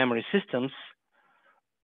translation memory systems,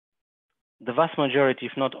 the vast majority,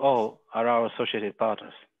 if not all, are our associated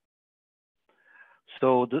partners.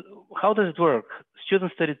 So how does it work?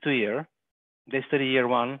 Students study 2 years. They study year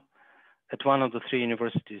 1 at one of the 3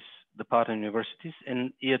 universities, the partner universities,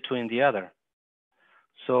 and year 2 in the other.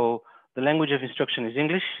 So the language of instruction is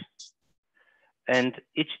English, and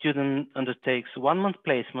each student undertakes 1 month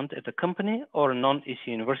placement at a company or a non-EC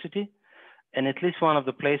university, and at least one of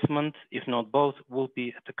the placement, if not both, will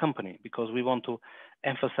be at the company because we want to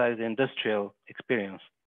emphasize the industrial experience.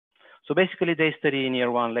 So basically they study in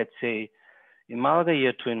year 1, let's say in Malaga,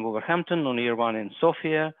 year 2 in Wolverhampton, or year 1 in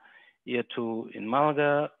Sofia, year 2 in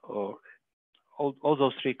Malaga, or all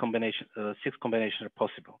those 6 combinations are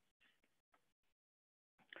possible.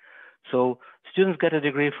 So students get a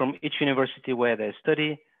degree from each university where they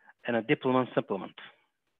study and a diploma supplement.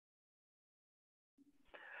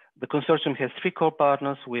 The consortium has 3 core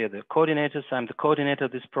partners. We are the coordinators. I'm the coordinator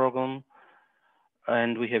of this program.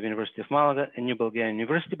 And we have University of Malaga and New Bulgarian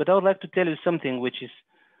University. But I would like to tell you something which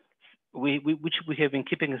we have been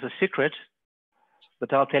keeping as a secret,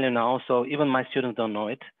 but I'll tell you now. So even my students don't know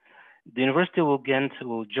it. The University of Ghent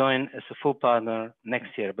will join as a full partner next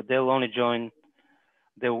year, but they will only join.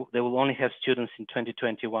 They will only have students in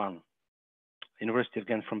 2021. University of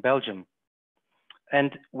Ghent from Belgium.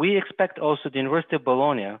 And we expect also the University of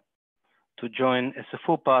Bologna to join as a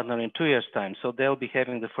full partner in 2 years' time. So they'll be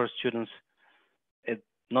having the first students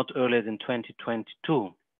not earlier than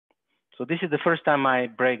 2022. So this is the first time I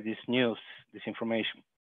break this news, this information.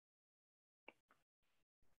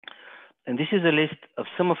 And this is a list of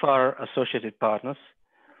some of our associated partners.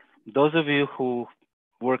 Those of you who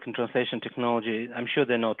work in translation technology, I'm sure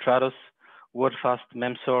they know Trados, WordFast,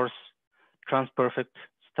 MemSource, Transperfect,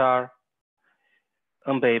 Star,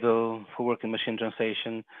 Unbabel, who work in machine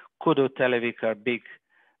translation, Kudo, Televik are big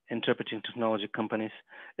interpreting technology companies.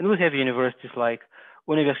 And we have universities like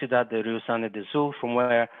Universidade de Rio Grande do Sul, from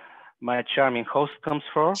where my charming host comes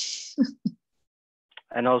from,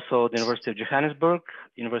 and also the University of Johannesburg,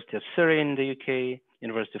 University of Surrey in the UK,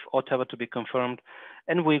 University of Ottawa to be confirmed.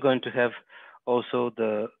 And we're going to have also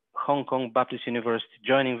the Hong Kong Baptist University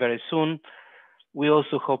joining very soon. We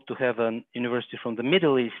also hope to have a university from the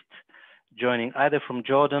Middle East joining, either from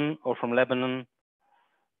Jordan or from Lebanon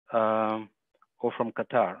or from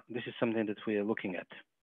Qatar. This is something that we are looking at.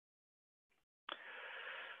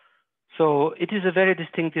 So it is a very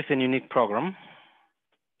distinctive and unique program.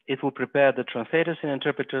 It will prepare the translators and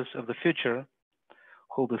interpreters of the future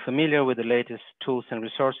who will be familiar with the latest tools and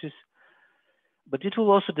resources, but it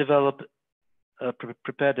will also develop,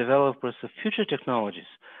 prepare developers of future technologies.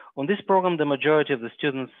 On this program, the majority of the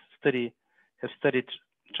students have studied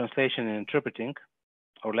translation and interpreting,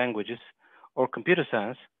 or languages, or computer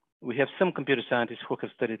science. We have some computer scientists who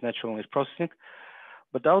have studied natural language processing,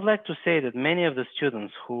 but I would like to say that many of the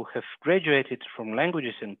students who have graduated from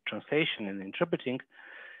languages and translation and interpreting,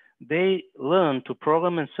 they learn to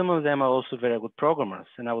program, and some of them are also very good programmers,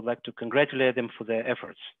 and I would like to congratulate them for their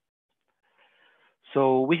efforts.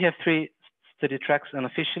 So we have 3 study tracks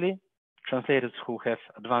unofficially: translators who have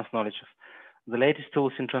advanced knowledge of the latest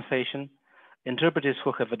tools in translation, interpreters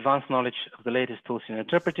who have advanced knowledge of the latest tools in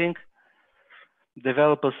interpreting,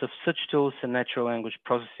 developers of such tools, and natural language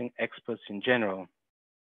processing experts in general.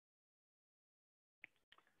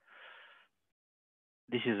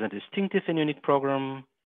 This is a distinctive and unique program.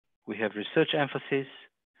 We have research emphasis.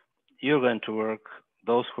 You're going to work,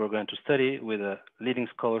 those who are going to study, with leading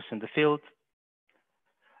scholars in the field.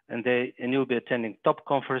 And you'll be attending top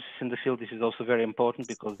conferences in the field. This is also very important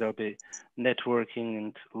because there'll be networking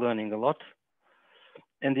and learning a lot.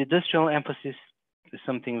 And the industrial emphasis is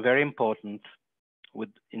something very important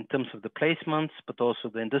in terms of the placements, but also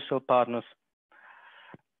the industrial partners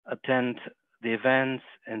attend the events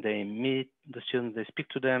and they meet the students, they speak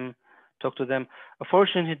to them, talk to them.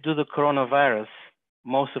 Unfortunately, due to the coronavirus,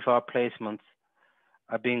 most of our placements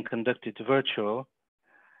are being conducted virtual,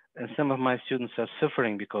 and some of my students are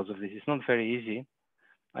suffering because of this. It's not very easy.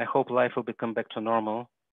 I hope life will become back to normal,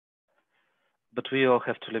 but we all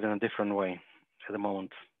have to live in a different way at the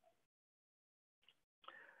moment.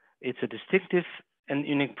 It's a distinctive and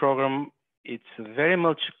unique program. It's a very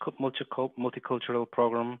multicultural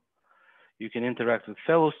program. You can interact with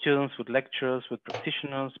fellow students, with lecturers, with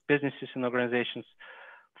practitioners, businesses and organizations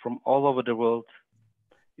from all over the world.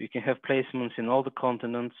 You can have placements in all the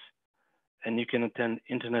continents, and you can attend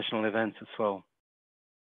international events as well.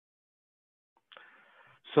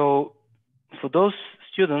 So for those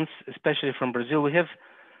students, especially from Brazil, we have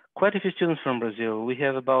quite a few students from Brazil. We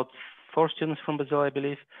have about 4 students from Brazil, I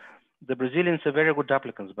believe. The Brazilians are very good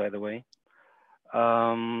applicants, by the way.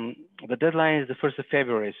 The deadline is the 1st of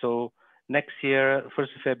February. So next year,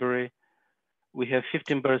 1st of February, we have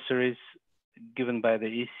 15 bursaries given by the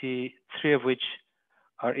EC, 3 of which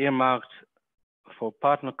are earmarked for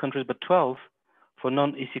partner countries, but 12 for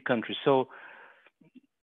non-EC countries. So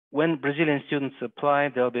when Brazilian students apply,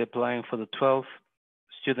 they'll be applying for the 12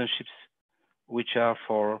 studentships, which are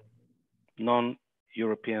for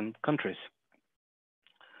non-European countries.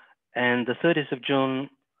 And the 30th of June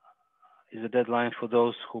is the deadline for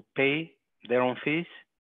those who pay their own fees,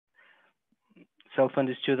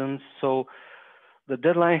 self-funded students. So the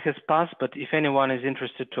deadline has passed, but if anyone is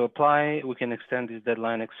interested to apply, we can extend this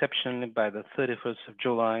deadline exceptionally by the 31st of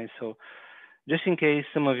July. So just in case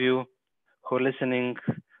some of you who are listening,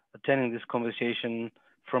 attending this conversation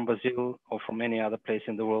from Brazil or from any other place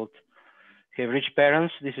in the world have rich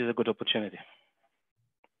parents, this is a good opportunity.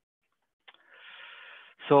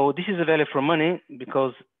 So this is a value for money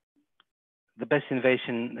because the best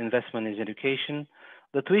investment is education.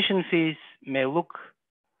 The tuition fees may look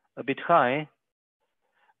a bit high.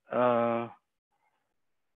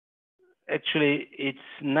 Actually, it's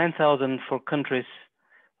 9,000 for countries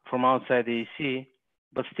from outside the EC,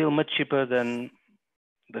 but still much cheaper than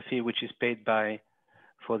the fee which is paid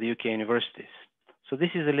for the UK universities. So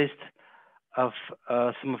this is a list of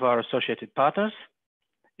some of our associated partners.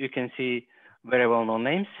 You can see very well-known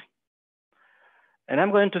names. And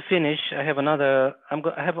I'm going to finish. I have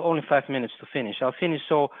only 5 minutes to finish. I'll finish.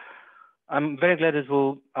 So I'm very glad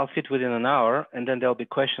I'll fit within an hour, and then there'll be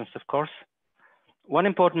questions, of course. One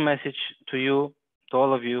important message to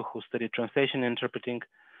all of you who study translation and interpreting: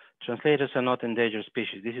 translators are not endangered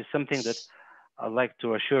species. This is something that I'd like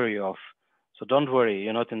to assure you of. So don't worry,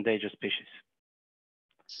 you're not endangered species.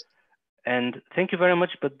 And thank you very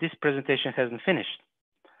much, but this presentation hasn't finished.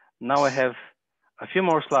 Now I have a few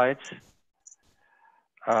more slides.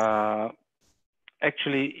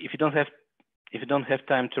 Actually, if you don't have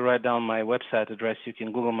time to write down my website address, you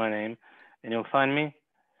can Google my name and you'll find me.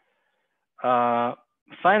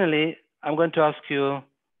 Finally, I'm going to ask you,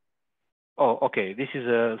 oh, okay, this is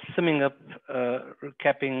a summing up,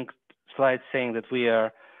 recapping slide saying that we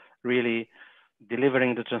are really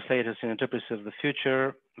delivering the translators and interpreters of the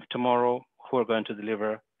future, of tomorrow, who are going to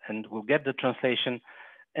deliver and will get the translation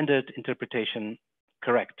and the interpretation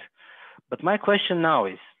correct. But my question now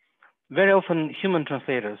is, very often human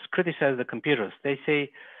translators criticize the computers. They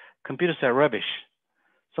say computers are rubbish.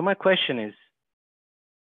 So my question is,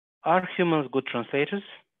 are humans good translators?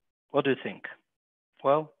 What do you think?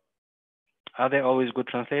 Well, are they always good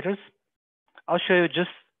translators? I'll show you just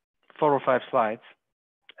 4 or 5 slides,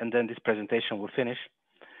 and then this presentation will finish.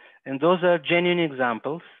 And those are genuine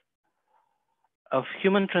examples of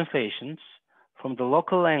human translations from the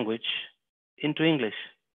local language into English.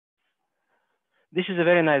 This is a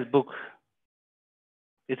very nice book.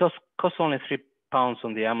 It costs only £3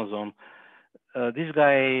 on the Amazon. This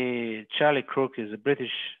guy, Charlie Crook, is a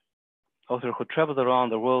British author who traveled around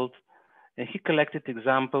the world, and he collected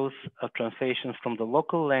examples of translations from the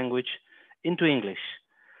local language into English.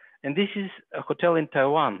 And this is a hotel in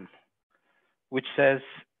Taiwan, which says,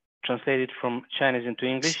 translated from Chinese into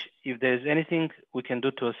English, if there's anything we can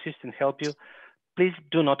do to assist and help you, please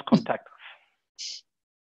do not contact us.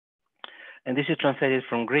 And this is translated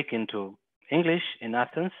from Greek into English in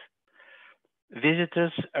Athens.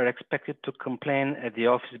 Visitors are expected to complain at the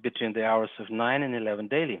office between the hours of 9 and 11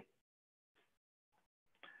 daily.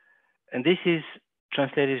 And this is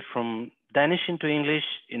translated from Danish into English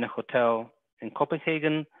in a hotel in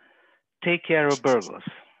Copenhagen. Take care of burglars.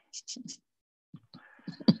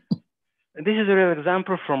 And this is a real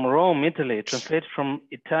example from Rome, Italy, translated from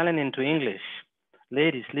Italian into English.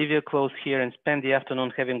 Ladies, leave your clothes here and spend the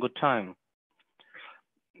afternoon having a good time.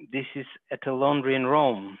 This is at a laundry in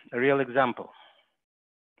Rome, a real example.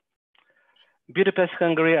 Budapest,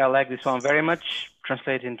 Hungary, I like this one very much,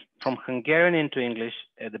 translated from Hungarian into English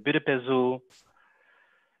at the Budapest Zoo.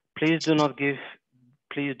 Please do not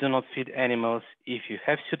feed animals. If you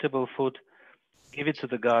have suitable food, give it to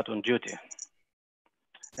the guard on duty.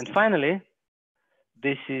 And finally,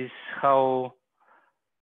 this is how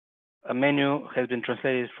a menu has been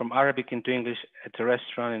translated from Arabic into English at a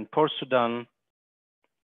restaurant in Port Sudan.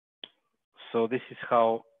 So this is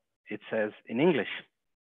how it says in English.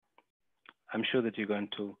 I'm sure that you're going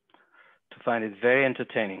to find it very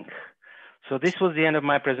entertaining. So this was the end of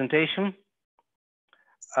my presentation.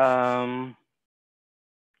 Husani,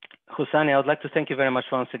 I would like to thank you very much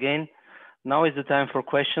once again. Now is the time for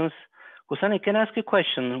questions. Husani, can I ask you a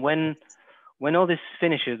question? When all this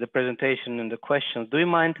finishes, the presentation and the questions, do you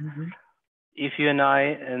mind if you and I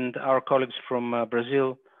and our colleagues from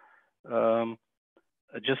Brazil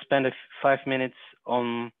just spend 5 minutes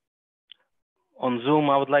on Zoom?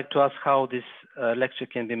 I would like to ask how this lecture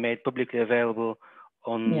can be made publicly available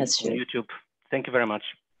on, yes, sure. on YouTube. Thank you very much.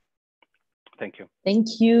 Thank you. Thank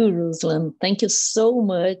you, Ruslan. Thank you so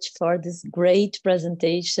much for this great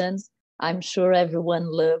presentation. I'm sure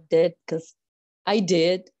everyone loved it because I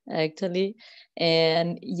did, actually.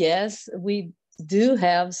 And yes, we do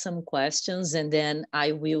have some questions, and then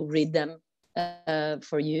I will read them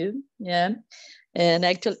for you. Yeah. And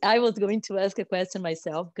actually, I was going to ask a question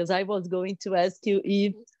myself, because I was going to ask you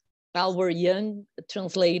if our young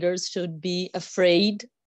translators should be afraid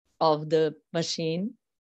of the machine.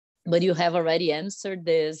 But you have already answered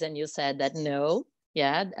this, and you said that no.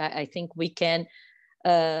 Yeah, I think we can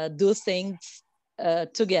do things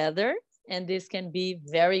together, and this can be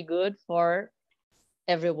very good for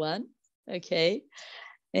everyone. Okay.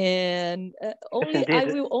 And yes, I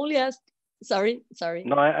will only ask. Sorry.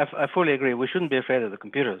 No, I fully agree. We shouldn't be afraid of the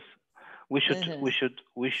computers. We should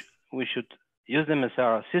use them as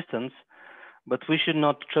our assistants, but we should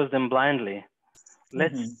not trust them blindly.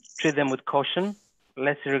 Let's treat them with caution.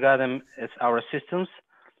 Let's regard them as our assistants,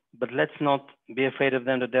 but let's not be afraid of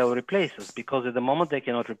them that they'll replace us, because at the moment they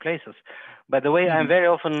cannot replace us. By the way, I'm very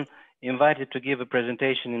often invited to give a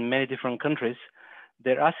presentation in many different countries.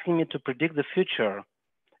 They're asking me to predict the future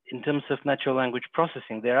in terms of natural language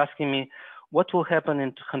processing. They're asking me, what will happen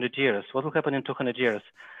in 200 years? What will happen in 200 years?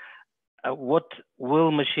 What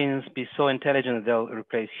will machines be so intelligent that they'll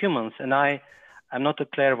replace humans? And I'm not a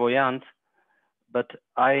clairvoyant, but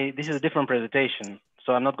this is a different presentation,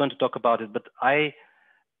 so I'm not going to talk about it, but I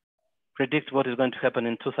predict what is going to happen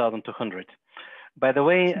in 2200. By the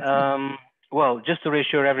way, well, just to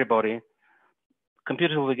reassure everybody,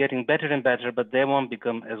 computers will be getting better and better, but they won't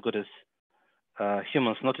become as good as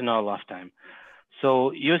humans, not in our lifetime.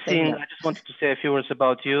 So Yusin, I just wanted to say a few words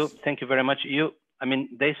about you. Thank you very much. I mean,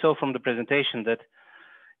 they saw from the presentation that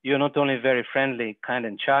you're not only very friendly, kind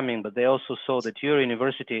and charming, but they also saw that your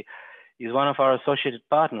university is one of our associated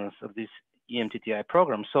partners of this EMTTI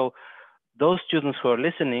program. So those students who are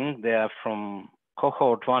listening, they are from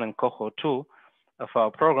cohort 1 and cohort 2 of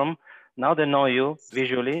our program. Now they know you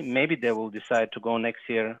visually. Maybe they will decide to go next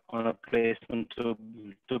year on a placement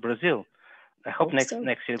to Brazil. I hope next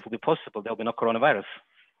year it will be possible. There will be no coronavirus.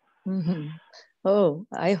 Mm-hmm. Oh,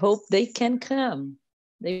 I hope they can come.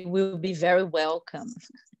 They will be very welcome.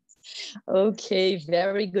 Okay,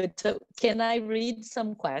 very good. So can I read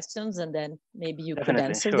some questions and then maybe you could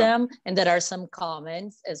answer them? And there are some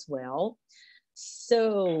comments as well.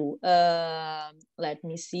 So let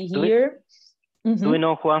me see here. Do we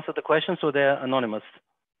know who answered the questions or they're anonymous?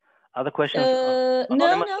 Other questions?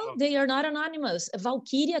 No, they are not anonymous.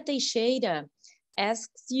 Valkyria Teixeira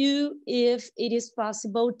asks you if it is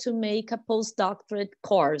possible to make a postdoctorate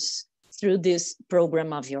course through this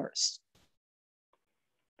program of yours.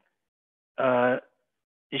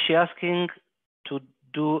 Is she asking to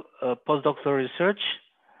do postdoctoral research,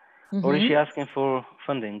 or is she asking for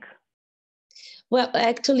funding? Well,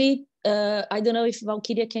 actually, I don't know if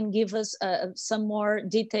Valkyria can give us some more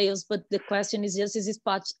details, but the question is just, is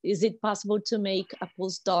it possible to make a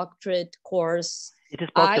postdoctorate course? It is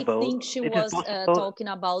possible. I think she was talking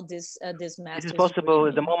about this master's. It is possible.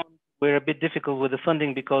 At the moment, we're a bit difficult with the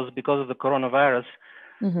funding because of the coronavirus.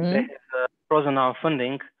 They have frozen our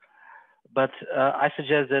funding. But I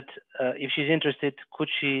suggest that if she's interested, could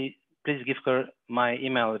she please give her my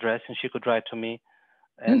email address and she could write to me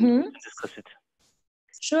and we can discuss it.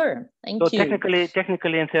 Sure, thank you. So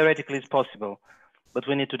technically and theoretically it's possible, but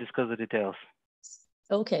we need to discuss the details.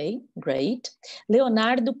 Okay, great.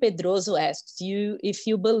 Leonardo Pedroso asks you if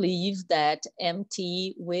you believe that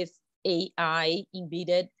MT with AI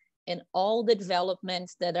embedded and all the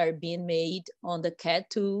developments that are being made on the CAD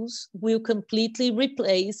tools will completely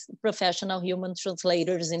replace professional human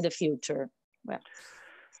translators in the future. Well.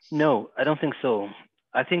 No, I don't think so.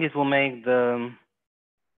 I think it will make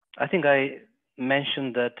I think I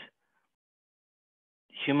mentioned that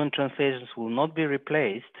human translators will not be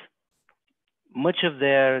replaced. Much of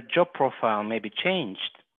their job profile may be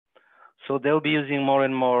changed. So they'll be using more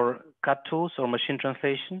and more CAD tools or machine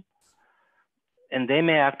translation. And they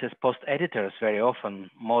may act as post-editors very often,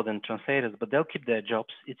 more than translators, but they'll keep their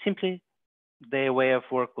jobs. It's simply their way of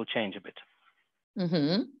work will change a bit.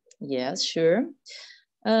 Yes, sure.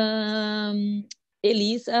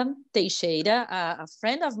 Elisa Teixeira, a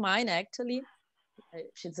friend of mine, actually,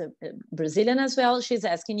 she's a Brazilian as well. She's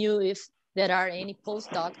asking you if there are any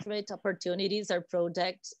postdoctorate opportunities or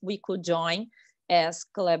projects we could join as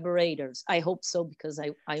collaborators. I hope so, because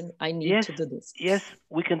I need to do this. Yes,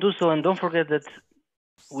 we can do so. And don't forget that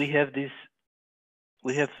we have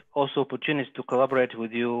also opportunities to collaborate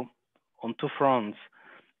with you on two fronts.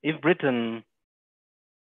 If Britain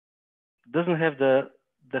doesn't have the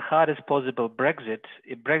hardest possible Brexit,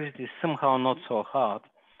 if Brexit is somehow not so hard,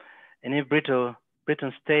 and if Britain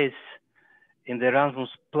stays in the Erasmus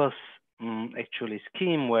Plus actually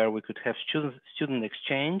scheme where we could have student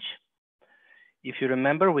exchange. If you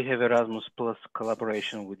remember, we have Erasmus Plus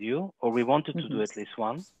collaboration with you, or we wanted to do at least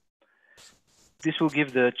one. This will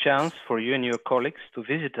give the chance for you and your colleagues to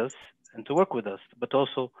visit us and to work with us, but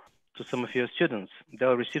also to some of your students.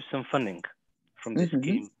 They'll receive some funding from this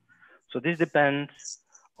scheme. So this depends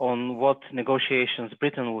on what negotiations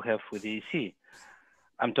Britain will have with the EC.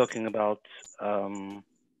 I'm talking about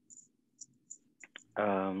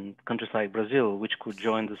countries like Brazil, which could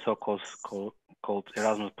join the so-called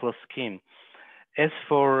Erasmus Plus scheme. As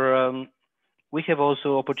for, we have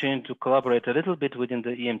also opportunity to collaborate a little bit within the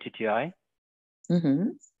EMTTI.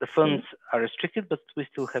 The funds are restricted, but we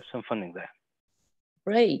still have some funding there.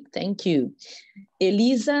 Great, thank you.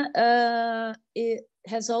 Elisa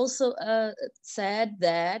has also said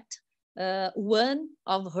that one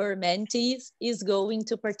of her mentees is going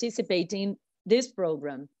to participate in this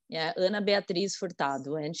program. Yeah, Ana Beatriz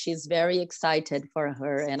Furtado, and she's very excited for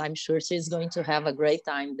her, and I'm sure she's going to have a great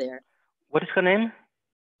time there. What is her name?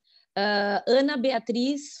 Ana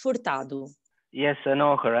Beatriz Furtado. Yes, I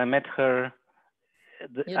know her. I met her.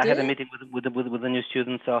 I had a meeting with the new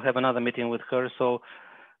students. I'll have another meeting with her. So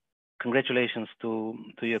congratulations to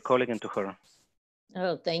your colleague and to her.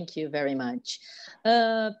 Oh, thank you very much.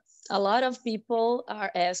 A lot of people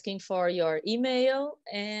are asking for your email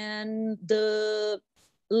and the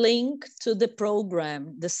link to the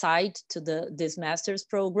program, the site to this master's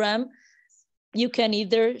program. You can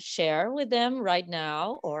either share with them right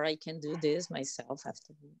now, or I can do this myself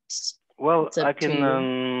afterwards. Well, I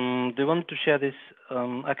can, do you want to share this?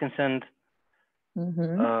 I can send,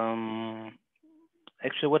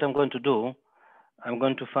 actually what I'm going to do, I'm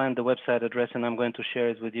going to find the website address and I'm going to share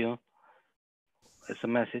it with you as a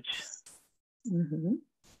message.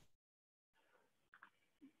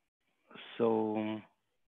 So,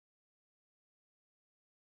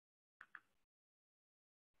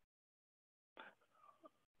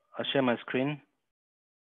 I'll share my screen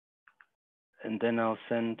and then I'll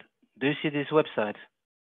send, do you see this website?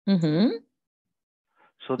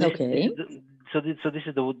 So this, this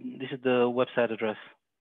is the website address.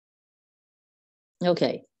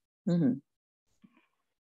 Okay.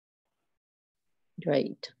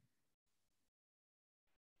 Great.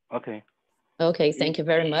 Okay. Okay, thank you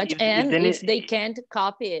very much. And if they can't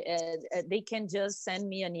copy, they can just send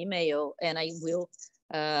me an email and I will,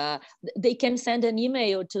 they can send an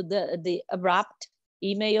email to the ABRAPT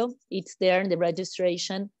email. It's there in the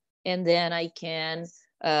registration. And then I can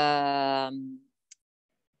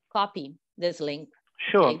copy this link.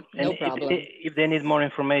 Sure. Okay? No problem. If they need more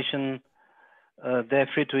information, they're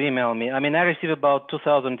free to email me. I mean, I receive about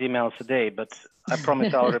 2,000 emails a day, but I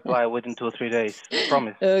promise I'll reply within 2 or 3 days. I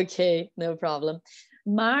promise. Okay, no problem.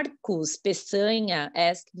 Marcos Peçanha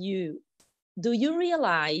asked you, do you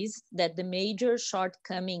realize that the major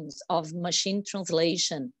shortcomings of machine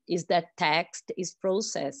translation is that text is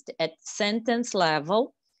processed at sentence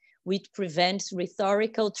level, which prevents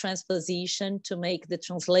rhetorical transposition to make the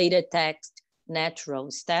translated text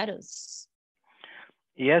natural status?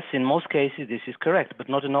 Yes, in most cases, this is correct, but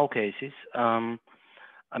not in all cases. I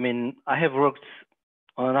mean, I have worked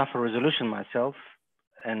on an AFRO resolution myself,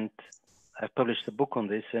 and I've published a book on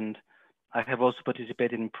this, and I have also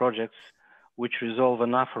participated in projects which resolve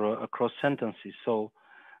an AFRO across sentences. So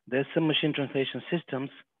there's some machine translation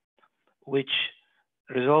systems which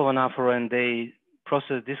resolve an AFRO and they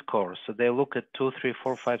process discourse. So they look at 2, 3,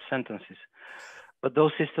 4, 5 sentences. But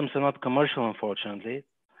those systems are not commercial, unfortunately.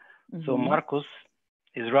 So Marcos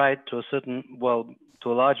is right to a certain, well,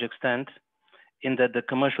 to a large extent, in that the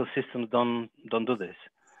commercial systems don't do this.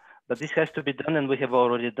 But this has to be done, and we have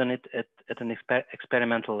already done it at an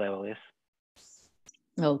experimental level, yes.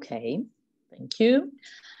 Okay, thank you.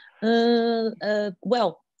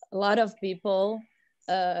 Well, a lot of people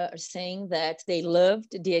are saying that they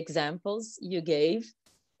loved the examples you gave,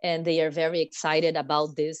 and they are very excited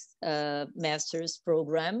about this master's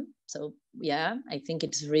program. So yeah, I think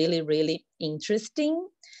it's really, really interesting.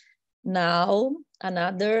 Now,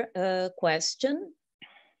 another question.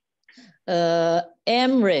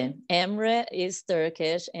 Emre is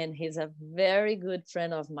Turkish and he's a very good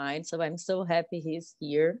friend of mine. So I'm so happy he's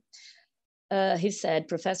here. He said,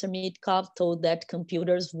 Professor Mitkov told that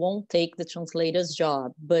computers won't take the translator's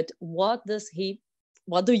job, but what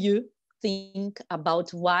do you think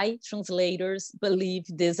about why translators believe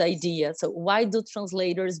this idea? So why do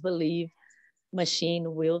translators believe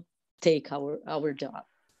machine will take our job?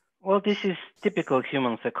 Well, this is typical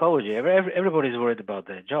human psychology. Everybody's worried about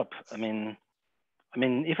their job. I mean,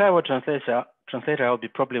 if I were a translator, I would be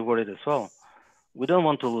probably worried as well. We don't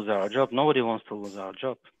want to lose our job. Nobody wants to lose our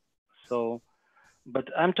job. So, but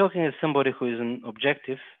I'm talking as somebody who is an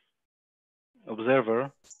objective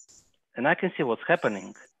observer, and I can see what's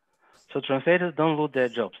happening. So translators don't lose their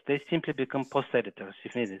jobs. They simply become post editors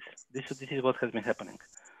if needed. This is what has been happening.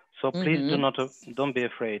 So please don't be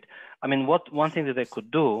afraid. I mean, one thing that they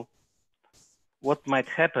could do, what might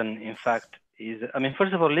happen, in fact, is, I mean,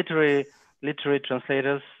 first of all, literary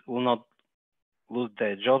translators will not lose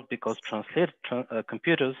their jobs because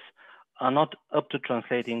computers are not up to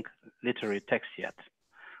translating literary text yet.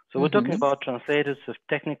 So we're talking about translators of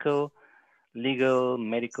technical, legal,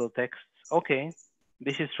 medical texts. Okay,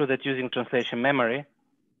 this is true that using translation memory,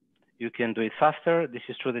 you can do it faster. This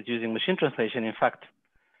is true that using machine translation, in fact,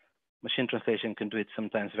 machine translation can do it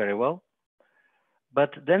sometimes very well,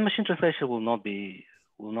 but then machine translation will not be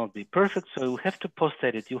perfect. So you have to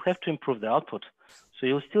post-edit. You have to improve the output. So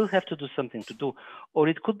you'll still have to do something to do. Or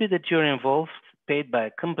it could be that you're involved, paid by a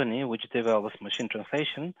company which develops machine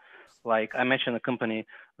translation. Like I mentioned, a company,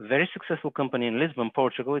 a very successful company in Lisbon,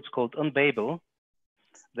 Portugal. It's called Unbabel.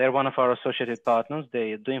 They're one of our associated partners.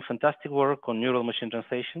 They're doing fantastic work on neural machine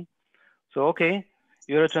translation. So okay,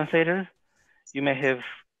 you're a translator. You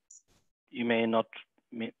may not,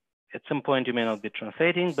 at some point you may not be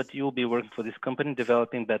translating, but you'll be working for this company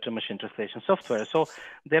developing better machine translation software. So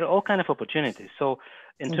there are all kinds of opportunities. So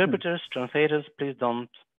interpreters, translators, please don't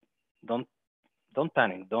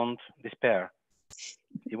panic, don't despair.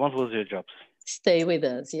 You won't lose your jobs. Stay with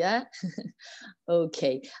us, yeah?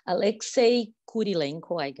 Okay. Alexei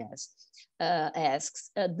Kurilenko, I guess,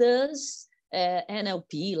 asks, does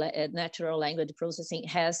NLP, natural language processing,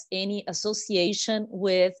 has any association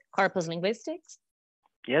with corpus linguistics?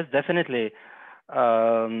 Yes, definitely.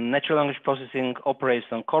 Natural language processing operates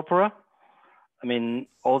on corpora. I mean,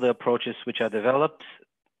 all the approaches which are developed,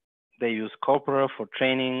 they use corpora for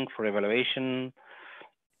training, for evaluation.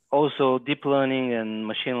 Also, deep learning and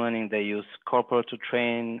machine learning, they use corpora to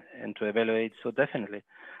train and to evaluate. So definitely.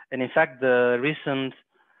 And in fact, the recent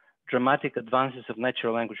dramatic advances of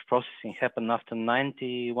natural language processing happened after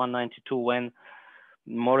 91, 92, when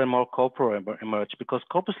more and more corpora emerged, because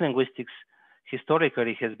corpus linguistics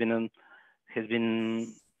historically has been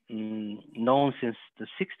known since the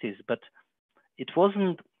 60s, but it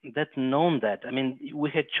wasn't that known that. I mean, we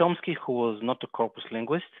had Chomsky, who was not a corpus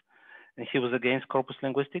linguist, and he was against corpus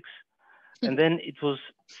linguistics. And then it was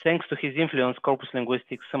thanks to his influence, corpus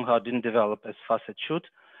linguistics somehow didn't develop as fast as it should.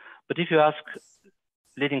 But if you ask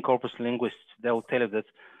leading corpus linguists, they will tell you that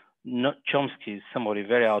Chomsky is somebody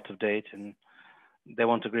very out of date, and they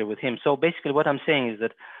won't agree with him. So basically what I'm saying is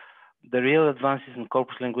that the real advances in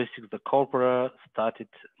corpus linguistics, the corpora started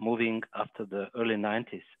moving after the early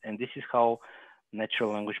 90s. And this is how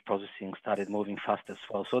natural language processing started moving fast as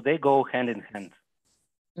well. So they go hand in hand.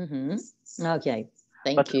 Mm-hmm. Okay,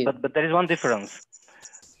 thank you. But there is one difference.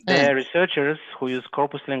 There are researchers who use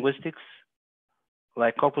corpus linguistics,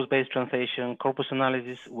 like corpus-based translation, corpus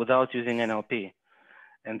analysis, without using NLP.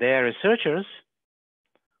 And there are researchers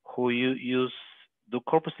who do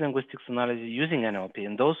corpus linguistics analysis using NLP.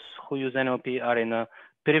 And those who use NLP are in a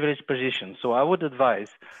privileged position. So I would advise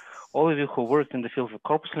all of you who work in the field of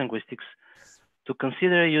corpus linguistics to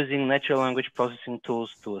consider using natural language processing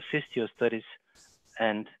tools to assist your studies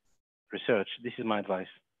and research. This is my advice.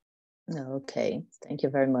 Okay, thank you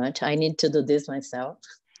very much. I need to do this myself.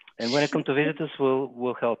 And when I come to visit us,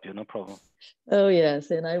 we'll help you, no problem. Oh yes,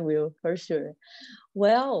 and I will, for sure.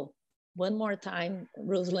 Well, one more time,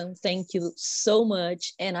 Ruslan, thank you so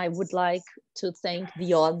much. And I would like to thank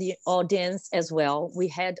the audience as well. We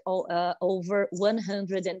had over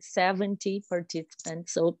 170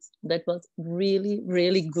 participants, so that was really,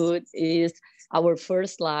 really good. It's our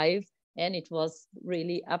first live, and it was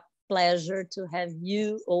really a pleasure to have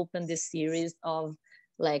you open this series of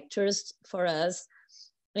lectures for us.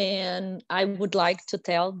 And I would like to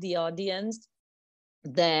tell the audience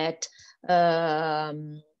that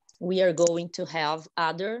we are going to have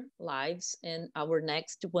other lives, and our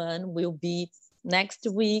next one will be next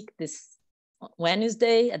week, this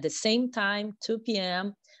Wednesday at the same time, 2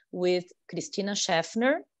 p.m. with Christina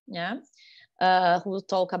Schaffner, who will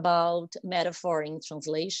talk about metaphor in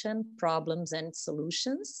translation, problems and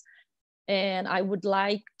solutions. And I would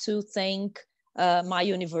like to thank my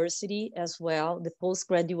university as well, the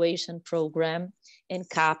post-graduation program, and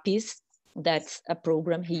CAPIS. That's a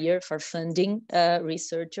program here for funding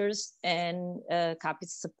researchers, and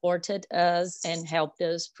CAPIS supported us and helped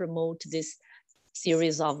us promote this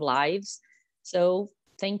series of lives. So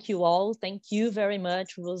thank you all. Thank you very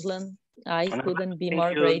much, Ruslan. I couldn't be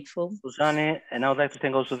more grateful. Susanne, and I would like to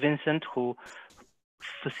thank also Vincent, who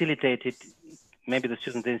facilitated, maybe the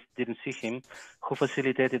students didn't see him, who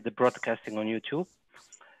facilitated the broadcasting on YouTube.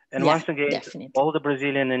 And once again, definitely, all the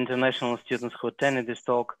Brazilian and international students who attended this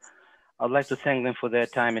talk, I'd like to thank them for their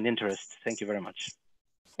time and interest. Thank you very much.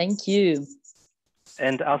 Thank you.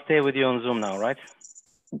 And I'll stay with you on Zoom now, right?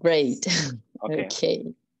 Great.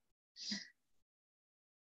 Okay.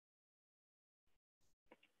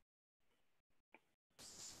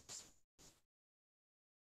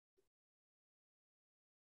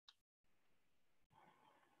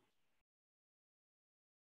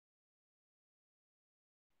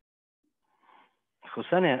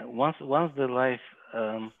 Susanne, once the live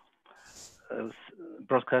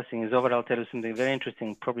broadcasting is over, I'll tell you something very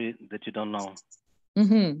interesting, probably that you don't know.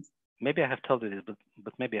 Mm-hmm. Maybe I have told you this,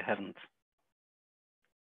 but maybe I haven't.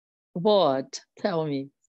 What? Tell me.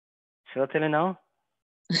 Shall I tell you now?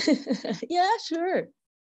 Yeah, sure.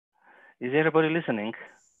 Is everybody listening?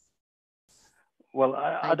 Well,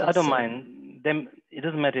 I don't mind them. It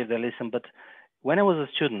doesn't matter if they listen, but when I was a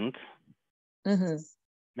student,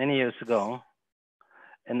 many years ago,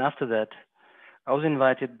 and after that, I was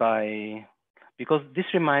invited by, because this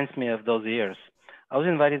reminds me of those years, I was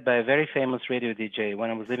invited by a very famous radio DJ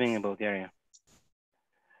when I was living in Bulgaria.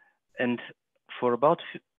 And for about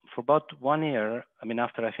 1 year, I mean,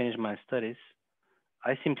 after I finished my studies,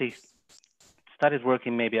 I simply started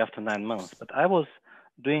working maybe after 9 months, but I was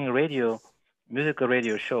doing musical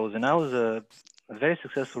radio shows, and I was a very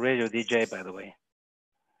successful radio DJ, by the way.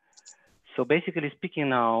 So basically speaking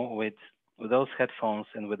now with those headphones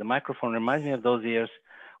and with the microphone reminds me of those years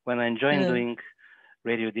when I enjoyed doing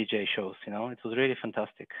radio DJ shows, you know, it was really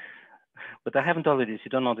fantastic. But I haven't told you this. You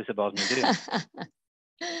don't know this about me, do you?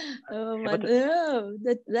 Oh my, no,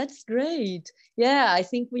 that's great. Yeah, I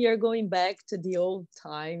think we are going back to the old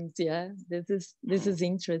times. Yeah, this is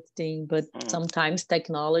interesting, but sometimes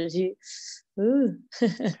technology.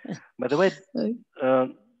 By the way,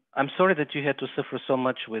 I'm sorry that you had to suffer so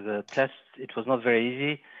much with the tests. It was not very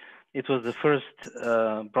easy. It was the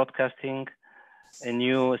first broadcasting, and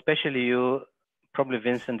you, especially you, probably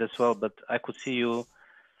Vincent as well, but I could see you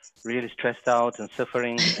really stressed out and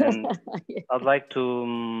suffering. And Yeah. I'd like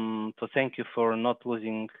to thank you for not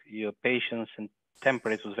losing your patience and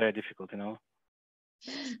temper. It was very difficult, you know.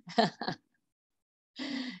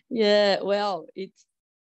 Yeah, well,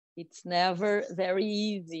 it's never very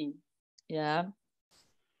easy. Yeah,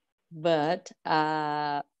 but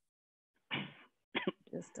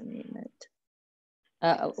just a minute.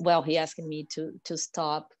 Well, he asked me to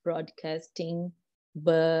stop broadcasting,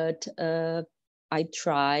 but I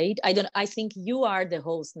tried. I think you are the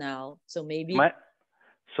host now, so maybe.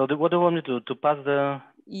 So what do you want me to do? To pass the?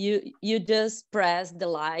 You just press the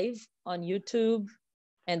live on YouTube,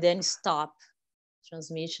 and then stop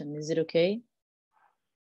transmission. Is it okay?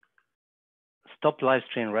 Stop live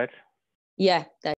stream, right? Yeah, that